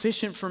been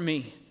sufficient for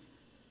me,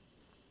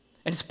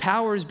 and his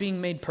power is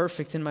being made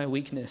perfect in my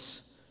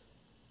weakness.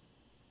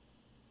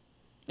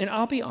 And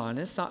I'll be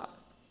honest,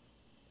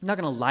 I'm not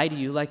going to lie to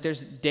you, like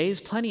there's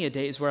plenty of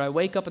days where I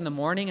wake up in the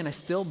morning and I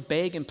still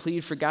beg and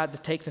plead for God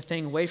to take the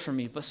thing away from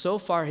me. But so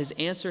far, his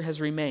answer has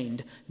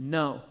remained,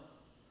 no,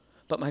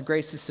 but my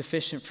grace is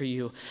sufficient for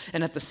you.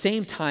 And at the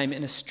same time,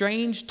 in a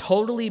strange,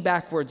 totally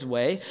backwards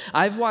way,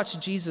 I've watched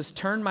Jesus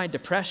turn my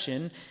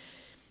depression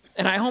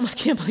And I almost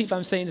can't believe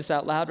I'm saying this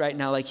out loud right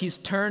now. Like, he's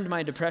turned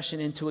my depression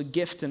into a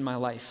gift in my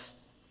life.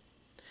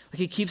 Like,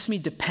 he keeps me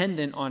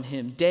dependent on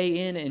him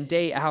day in and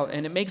day out.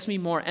 And it makes me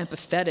more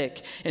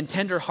empathetic and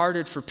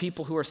tenderhearted for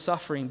people who are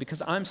suffering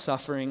because I'm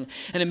suffering.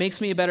 And it makes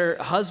me a better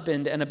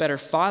husband and a better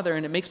father.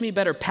 And it makes me a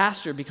better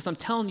pastor because I'm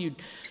telling you,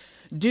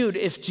 dude,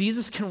 if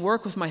Jesus can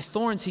work with my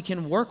thorns, he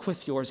can work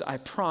with yours, I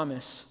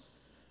promise.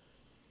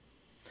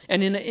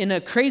 And in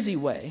a crazy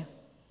way,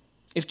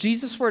 if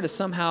Jesus were to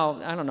somehow,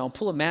 I don't know,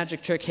 pull a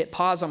magic trick, hit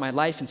pause on my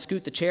life and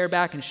scoot the chair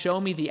back and show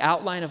me the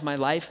outline of my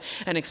life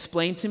and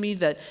explain to me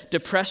that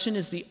depression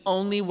is the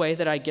only way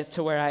that I get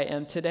to where I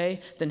am today,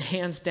 then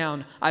hands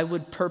down, I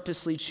would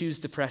purposely choose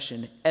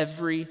depression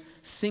every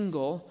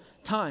single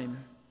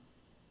time.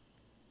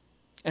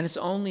 And it's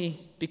only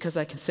because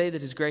I can say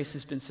that his grace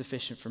has been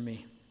sufficient for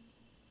me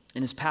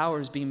and his power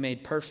is being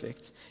made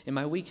perfect in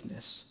my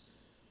weakness.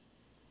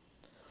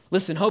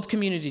 Listen, Hope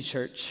Community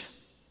Church,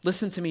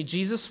 listen to me.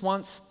 Jesus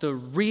wants the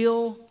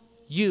real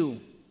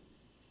you.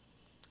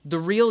 The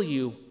real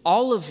you,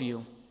 all of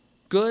you,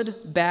 good,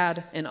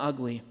 bad, and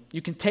ugly.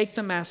 You can take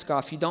the mask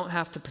off. You don't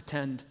have to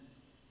pretend.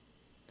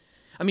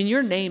 I mean,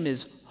 your name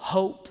is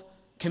Hope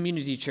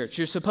Community Church.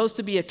 You're supposed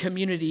to be a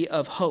community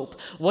of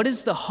hope. What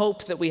is the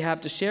hope that we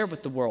have to share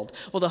with the world?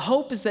 Well, the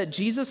hope is that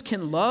Jesus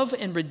can love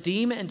and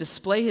redeem and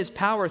display his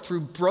power through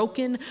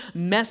broken,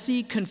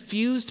 messy,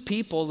 confused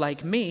people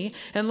like me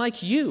and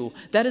like you.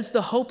 That is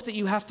the hope that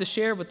you have to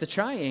share with the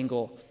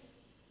triangle.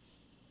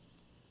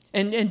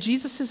 And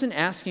Jesus isn't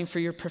asking for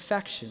your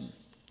perfection,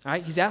 all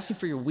right? He's asking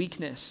for your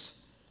weakness.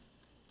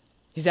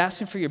 He's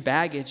asking for your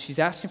baggage. He's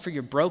asking for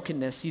your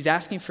brokenness. He's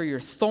asking for your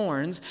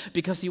thorns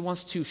because he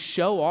wants to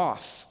show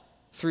off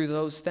through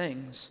those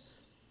things.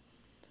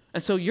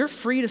 And so you're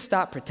free to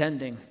stop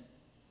pretending,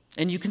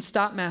 and you can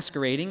stop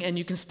masquerading, and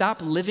you can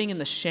stop living in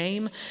the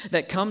shame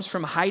that comes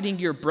from hiding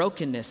your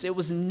brokenness. It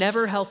was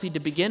never healthy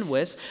to begin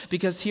with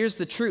because here's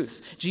the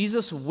truth.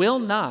 Jesus will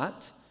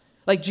not,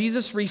 like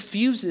Jesus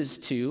refuses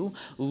to,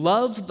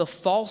 love the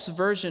false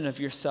version of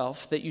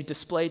yourself that you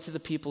display to the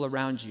people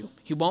around you.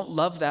 He won't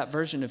love that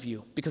version of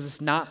you because it's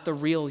not the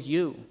real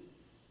you.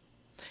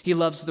 He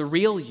loves the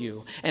real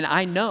you. And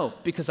I know,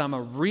 because I'm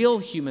a real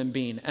human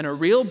being and a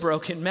real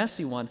broken,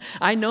 messy one,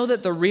 I know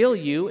that the real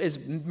you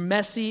is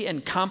messy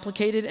and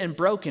complicated and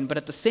broken. But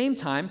at the same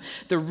time,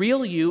 the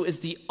real you is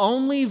the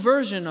only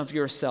version of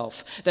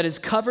yourself that is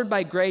covered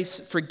by grace,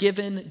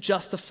 forgiven,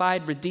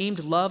 justified,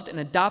 redeemed, loved, and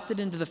adopted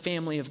into the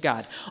family of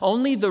God.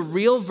 Only the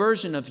real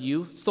version of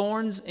you,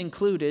 thorns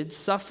included,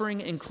 suffering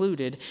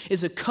included,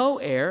 is a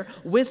co-heir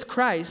with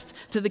Christ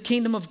to the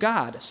kingdom of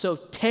God. So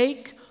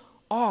take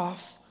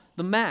off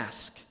the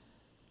mask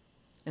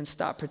and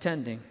stop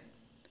pretending.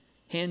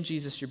 Hand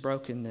Jesus your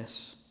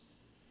brokenness.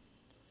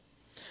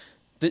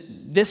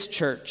 This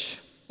church,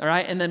 all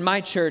right, and then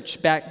my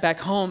church back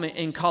home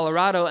in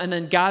Colorado, and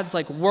then God's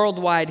like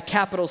worldwide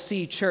capital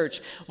C church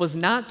was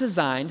not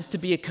designed to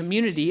be a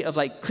community of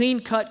like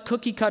clean-cut,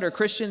 cookie-cutter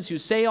Christians who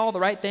say all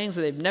the right things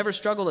and they've never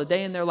struggled a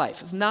day in their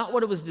life. It's not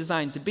what it was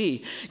designed to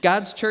be.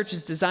 God's church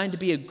is designed to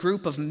be a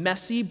group of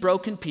messy,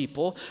 broken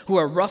people who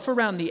are rough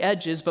around the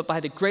edges, but by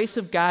the grace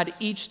of God,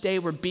 each day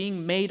we're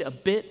being made a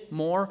bit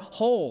more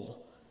whole.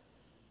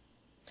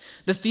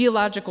 The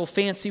theological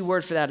fancy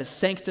word for that is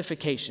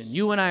sanctification.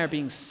 You and I are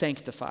being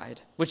sanctified,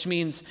 which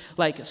means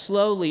like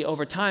slowly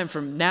over time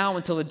from now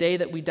until the day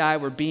that we die,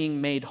 we're being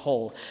made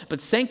whole.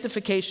 But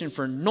sanctification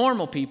for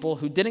normal people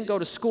who didn't go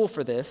to school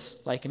for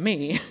this, like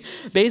me,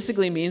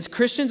 basically means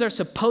Christians are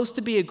supposed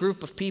to be a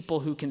group of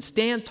people who can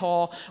stand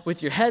tall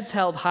with your heads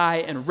held high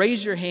and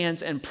raise your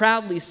hands and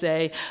proudly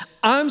say,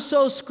 I'm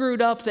so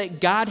screwed up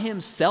that God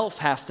himself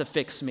has to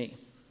fix me.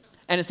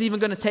 And it's even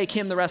going to take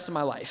him the rest of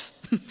my life.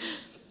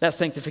 That's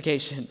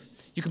sanctification.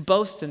 You can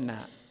boast in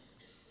that.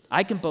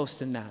 I can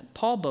boast in that.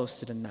 Paul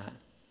boasted in that.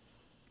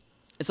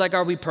 It's like,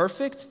 are we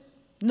perfect?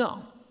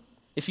 No.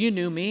 If you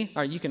knew me,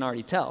 or you can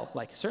already tell,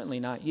 like certainly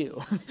not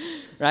you,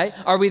 right?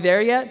 Are we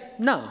there yet?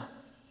 No.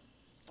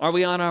 Are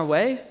we on our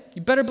way?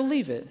 You better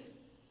believe it.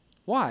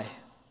 Why?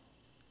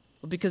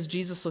 Well, because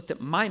Jesus looked at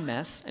my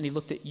mess and he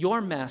looked at your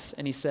mess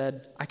and he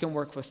said, I can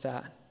work with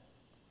that.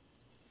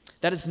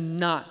 That is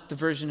not the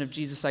version of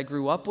Jesus I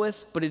grew up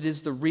with, but it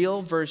is the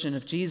real version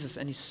of Jesus,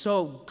 and he's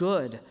so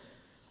good.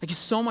 Like, he's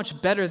so much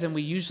better than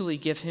we usually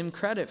give him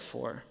credit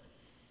for.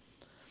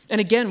 And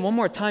again, one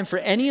more time, for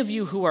any of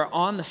you who are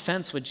on the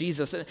fence with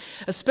Jesus,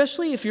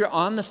 especially if you're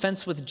on the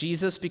fence with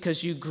Jesus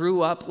because you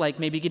grew up like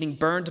maybe getting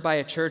burned by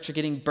a church or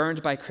getting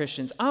burned by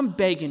Christians, I'm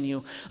begging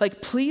you,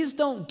 like, please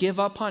don't give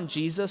up on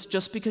Jesus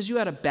just because you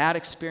had a bad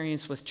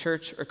experience with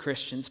church or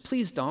Christians.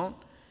 Please don't.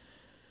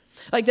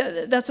 Like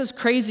that's as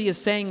crazy as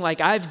saying like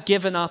I've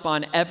given up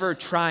on ever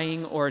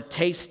trying or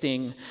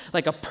tasting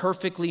like a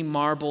perfectly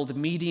marbled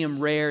medium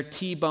rare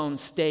T-bone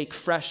steak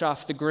fresh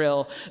off the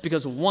grill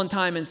because one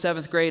time in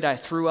 7th grade I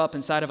threw up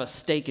inside of a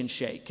Steak and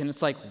Shake. And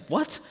it's like,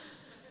 what?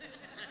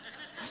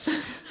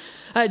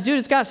 Dude,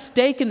 it's got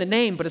steak in the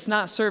name, but it's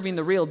not serving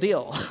the real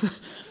deal.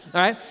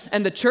 All right?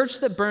 And the church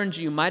that burned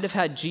you might have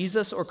had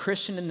Jesus or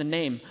Christian in the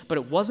name, but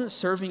it wasn't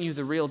serving you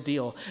the real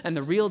deal. And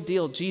the real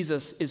deal,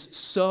 Jesus, is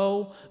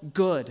so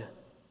good.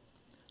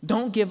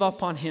 Don't give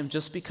up on him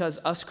just because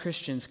us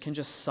Christians can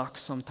just suck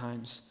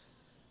sometimes.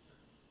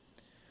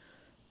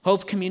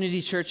 Hope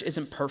Community Church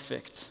isn't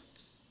perfect,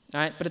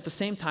 all right? But at the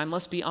same time,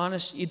 let's be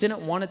honest, you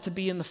didn't want it to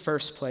be in the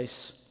first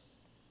place.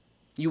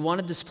 You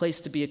wanted this place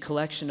to be a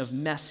collection of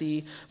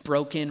messy,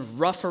 broken,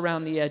 rough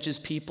around the edges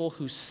people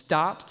who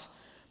stopped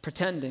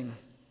pretending.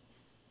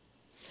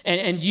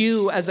 And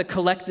you as a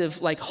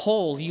collective like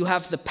whole, you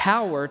have the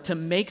power to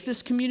make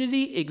this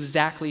community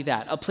exactly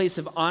that. A place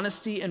of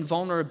honesty and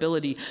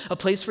vulnerability, a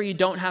place where you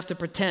don't have to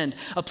pretend,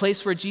 a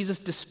place where Jesus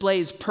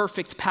displays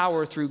perfect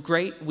power through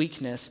great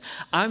weakness.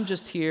 I'm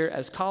just here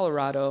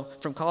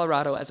from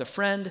Colorado as a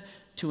friend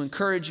to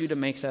encourage you to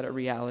make that a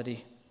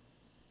reality.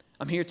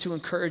 I'm here to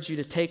encourage you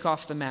to take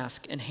off the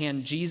mask and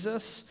hand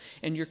Jesus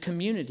and your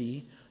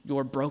community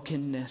your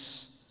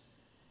brokenness,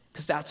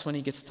 because that's when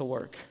he gets to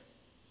work.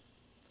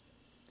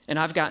 And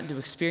I've gotten to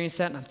experience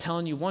that, and I'm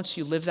telling you, once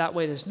you live that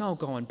way, there's no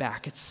going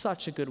back. It's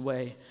such a good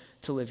way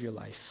to live your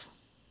life.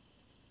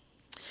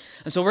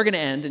 And so we're going to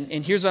end,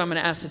 and here's what I'm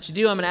going to ask that you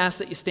do. I'm going to ask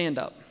that you stand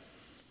up.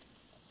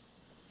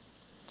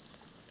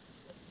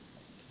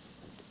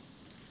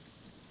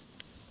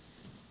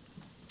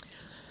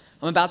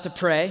 I'm about to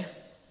pray,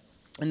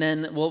 and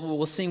then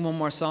we'll sing one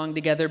more song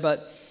together.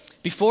 But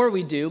before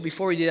we do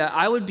that,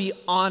 I would be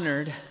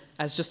honored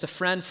as just a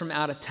friend from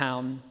out of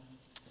town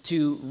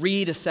to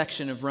read a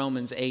section of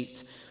Romans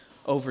 8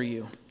 over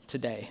you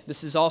today.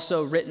 This is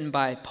also written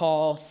by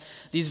Paul.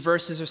 These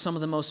verses are some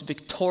of the most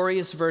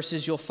victorious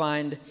verses you'll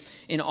find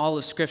in all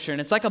of Scripture.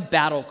 And it's like a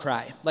battle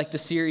cry, like the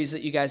series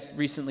that you guys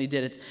recently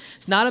did.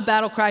 It's not a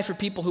battle cry for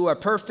people who are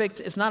perfect.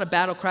 It's not a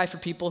battle cry for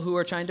people who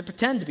are trying to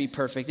pretend to be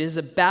perfect. It is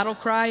a battle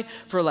cry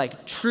for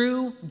like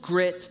true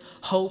grit,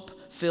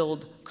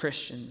 hope-filled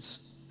Christians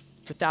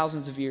for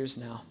thousands of years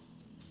now.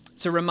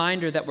 It's a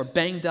reminder that we're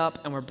banged up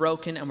and we're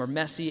broken and we're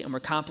messy and we're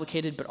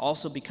complicated, but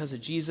also because of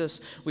Jesus,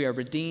 we are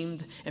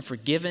redeemed and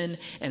forgiven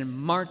and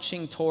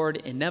marching toward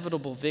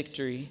inevitable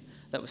victory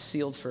that was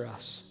sealed for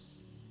us.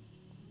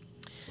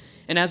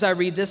 And as I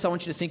read this, I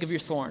want you to think of your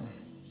thorn.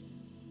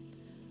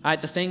 All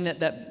right, the thing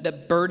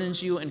that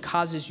burdens you and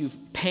causes you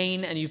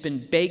pain, and you've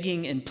been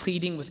begging and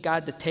pleading with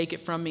God to take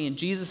it from me, and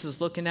Jesus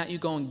is looking at you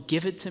going,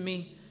 give it to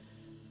me.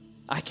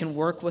 I can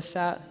work with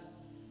that.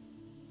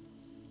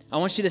 I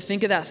want you to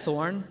think of that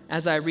thorn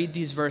as I read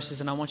these verses,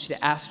 and I want you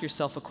to ask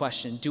yourself a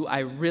question. Do I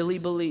really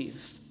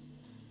believe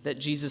that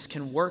Jesus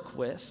can work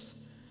with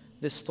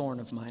this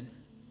thorn of mine?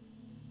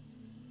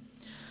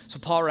 So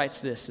Paul writes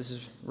this. This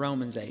is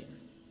Romans 8.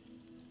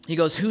 He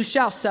goes, who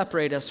shall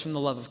separate us from the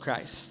love of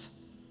Christ?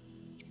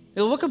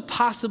 What could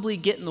possibly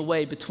get in the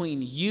way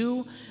between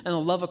you and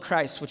the love of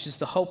Christ, which is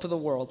the hope of the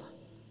world?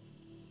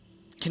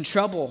 Can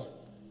trouble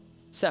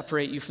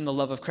separate you from the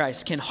love of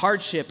Christ? Can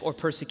hardship or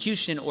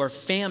persecution or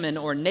famine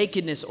or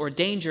nakedness or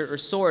danger or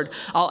sword?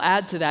 I'll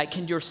add to that.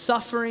 Can your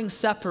suffering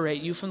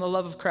separate you from the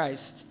love of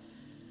Christ?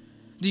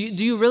 Do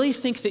you really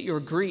think that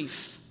your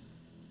grief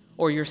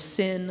or your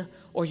sin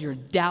or your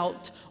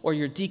doubt or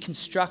your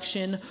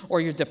deconstruction or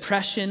your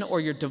depression or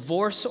your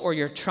divorce or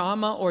your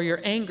trauma or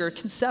your anger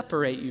can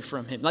separate you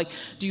from him? Like,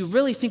 do you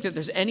really think that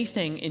there's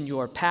anything in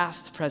your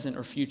past, present,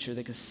 or future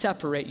that can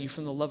separate you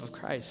from the love of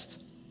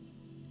Christ?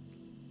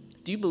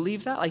 Do you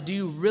believe that? Like, do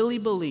you really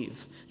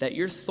believe that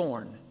your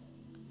thorn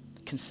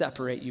can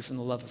separate you from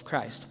the love of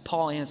Christ?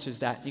 Paul answers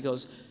that. He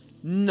goes,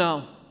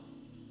 no.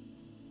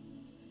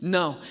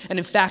 No. And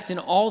in fact, in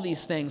all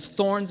these things,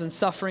 thorns and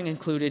suffering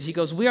included, he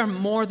goes, we are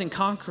more than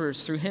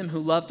conquerors through him who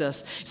loved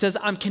us. He says,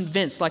 I'm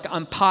convinced, like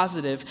I'm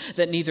positive,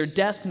 that neither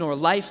death nor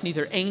life,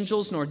 neither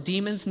angels nor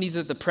demons,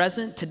 neither the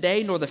present,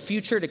 today, nor the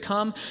future to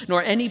come,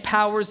 nor any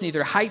powers,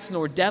 neither height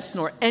nor depth,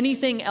 nor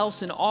anything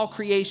else in all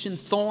creation,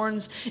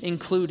 thorns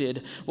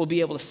included, will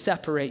be able to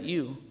separate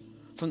you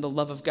from the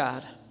love of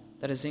God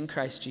that is in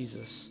Christ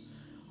Jesus,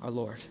 our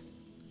Lord.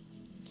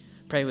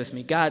 Pray with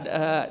me. God,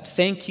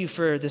 thank you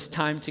for this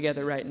time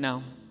together right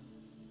now.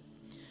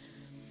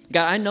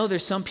 God, I know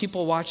there's some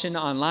people watching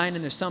online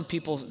and there's some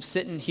people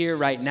sitting here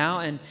right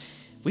now, and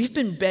we've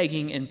been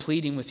begging and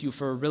pleading with you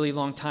for a really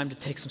long time to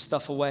take some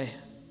stuff away.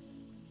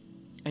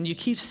 And you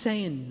keep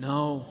saying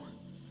no,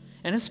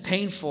 and it's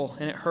painful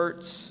and it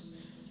hurts.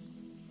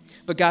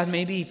 But God,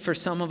 maybe for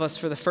some of us,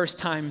 for the first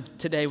time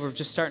today, we're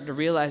just starting to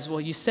realize,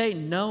 well, you say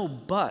no,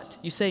 but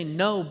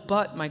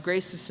my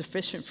grace is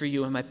sufficient for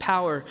you and my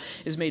power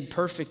is made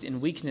perfect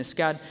in weakness.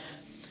 God,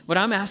 what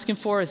I'm asking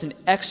for is an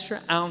extra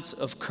ounce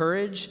of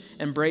courage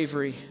and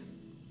bravery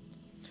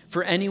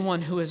for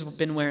anyone who has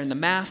been wearing the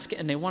mask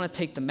and they want to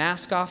take the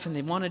mask off and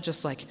they want to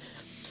just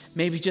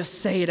maybe just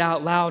say it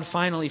out loud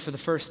finally for the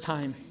first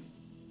time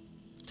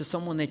to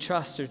someone they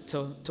trust or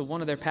to one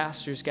of their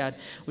pastors. God,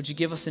 would you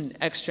give us an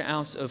extra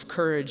ounce of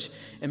courage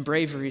and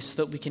bravery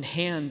so that we can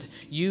hand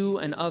you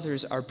and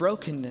others our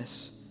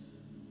brokenness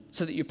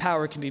so that your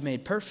power can be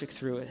made perfect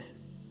through it.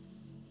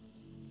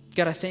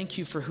 God, I thank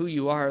you for who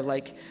you are.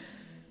 Like,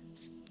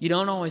 You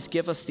don't always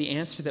give us the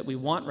answer that we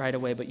want right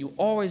away, but you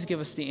always give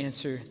us the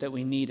answer that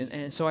we need.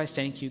 And so I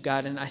thank you,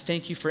 God. And I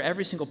thank you for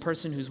every single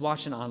person who's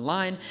watching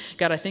online.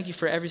 God, I thank you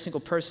for every single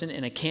person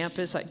in a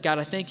campus. God,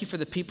 I thank you for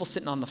the people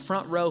sitting on the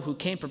front row who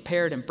came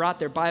prepared and brought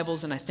their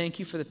Bibles. And I thank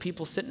you for the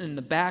people sitting in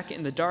the back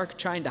in the dark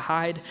trying to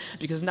hide,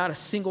 because not a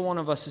single one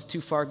of us is too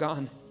far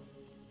gone.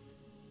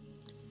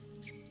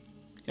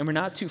 And we're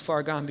not too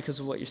far gone because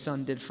of what your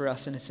Son did for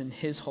us. And it's in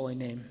his holy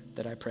name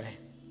that I pray.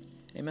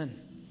 Amen.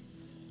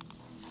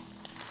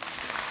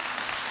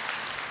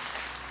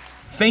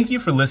 Thank you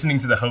for listening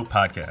to the Hope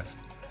Podcast.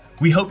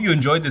 We hope you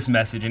enjoyed this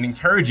message and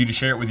encourage you to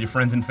share it with your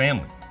friends and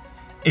family.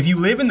 If you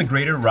live in the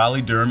greater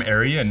Raleigh-Durham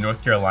area in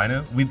North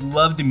Carolina, we'd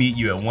love to meet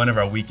you at one of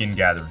our weekend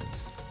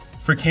gatherings.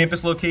 For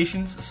campus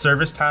locations,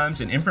 service times,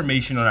 and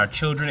information on our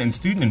children and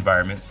student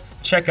environments,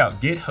 check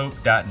out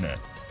gethope.net.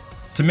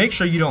 To make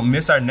sure you don't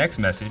miss our next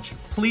message,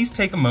 please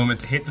take a moment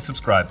to hit the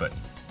subscribe button.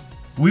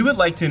 We would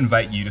like to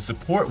invite you to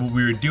support what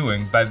we are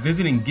doing by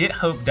visiting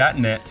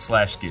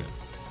gethope.net/give.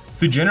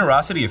 Through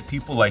generosity of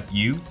people like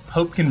you,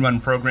 Hope can run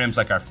programs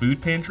like our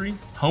food pantry,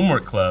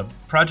 homework club,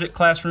 project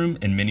classroom,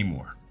 and many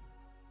more.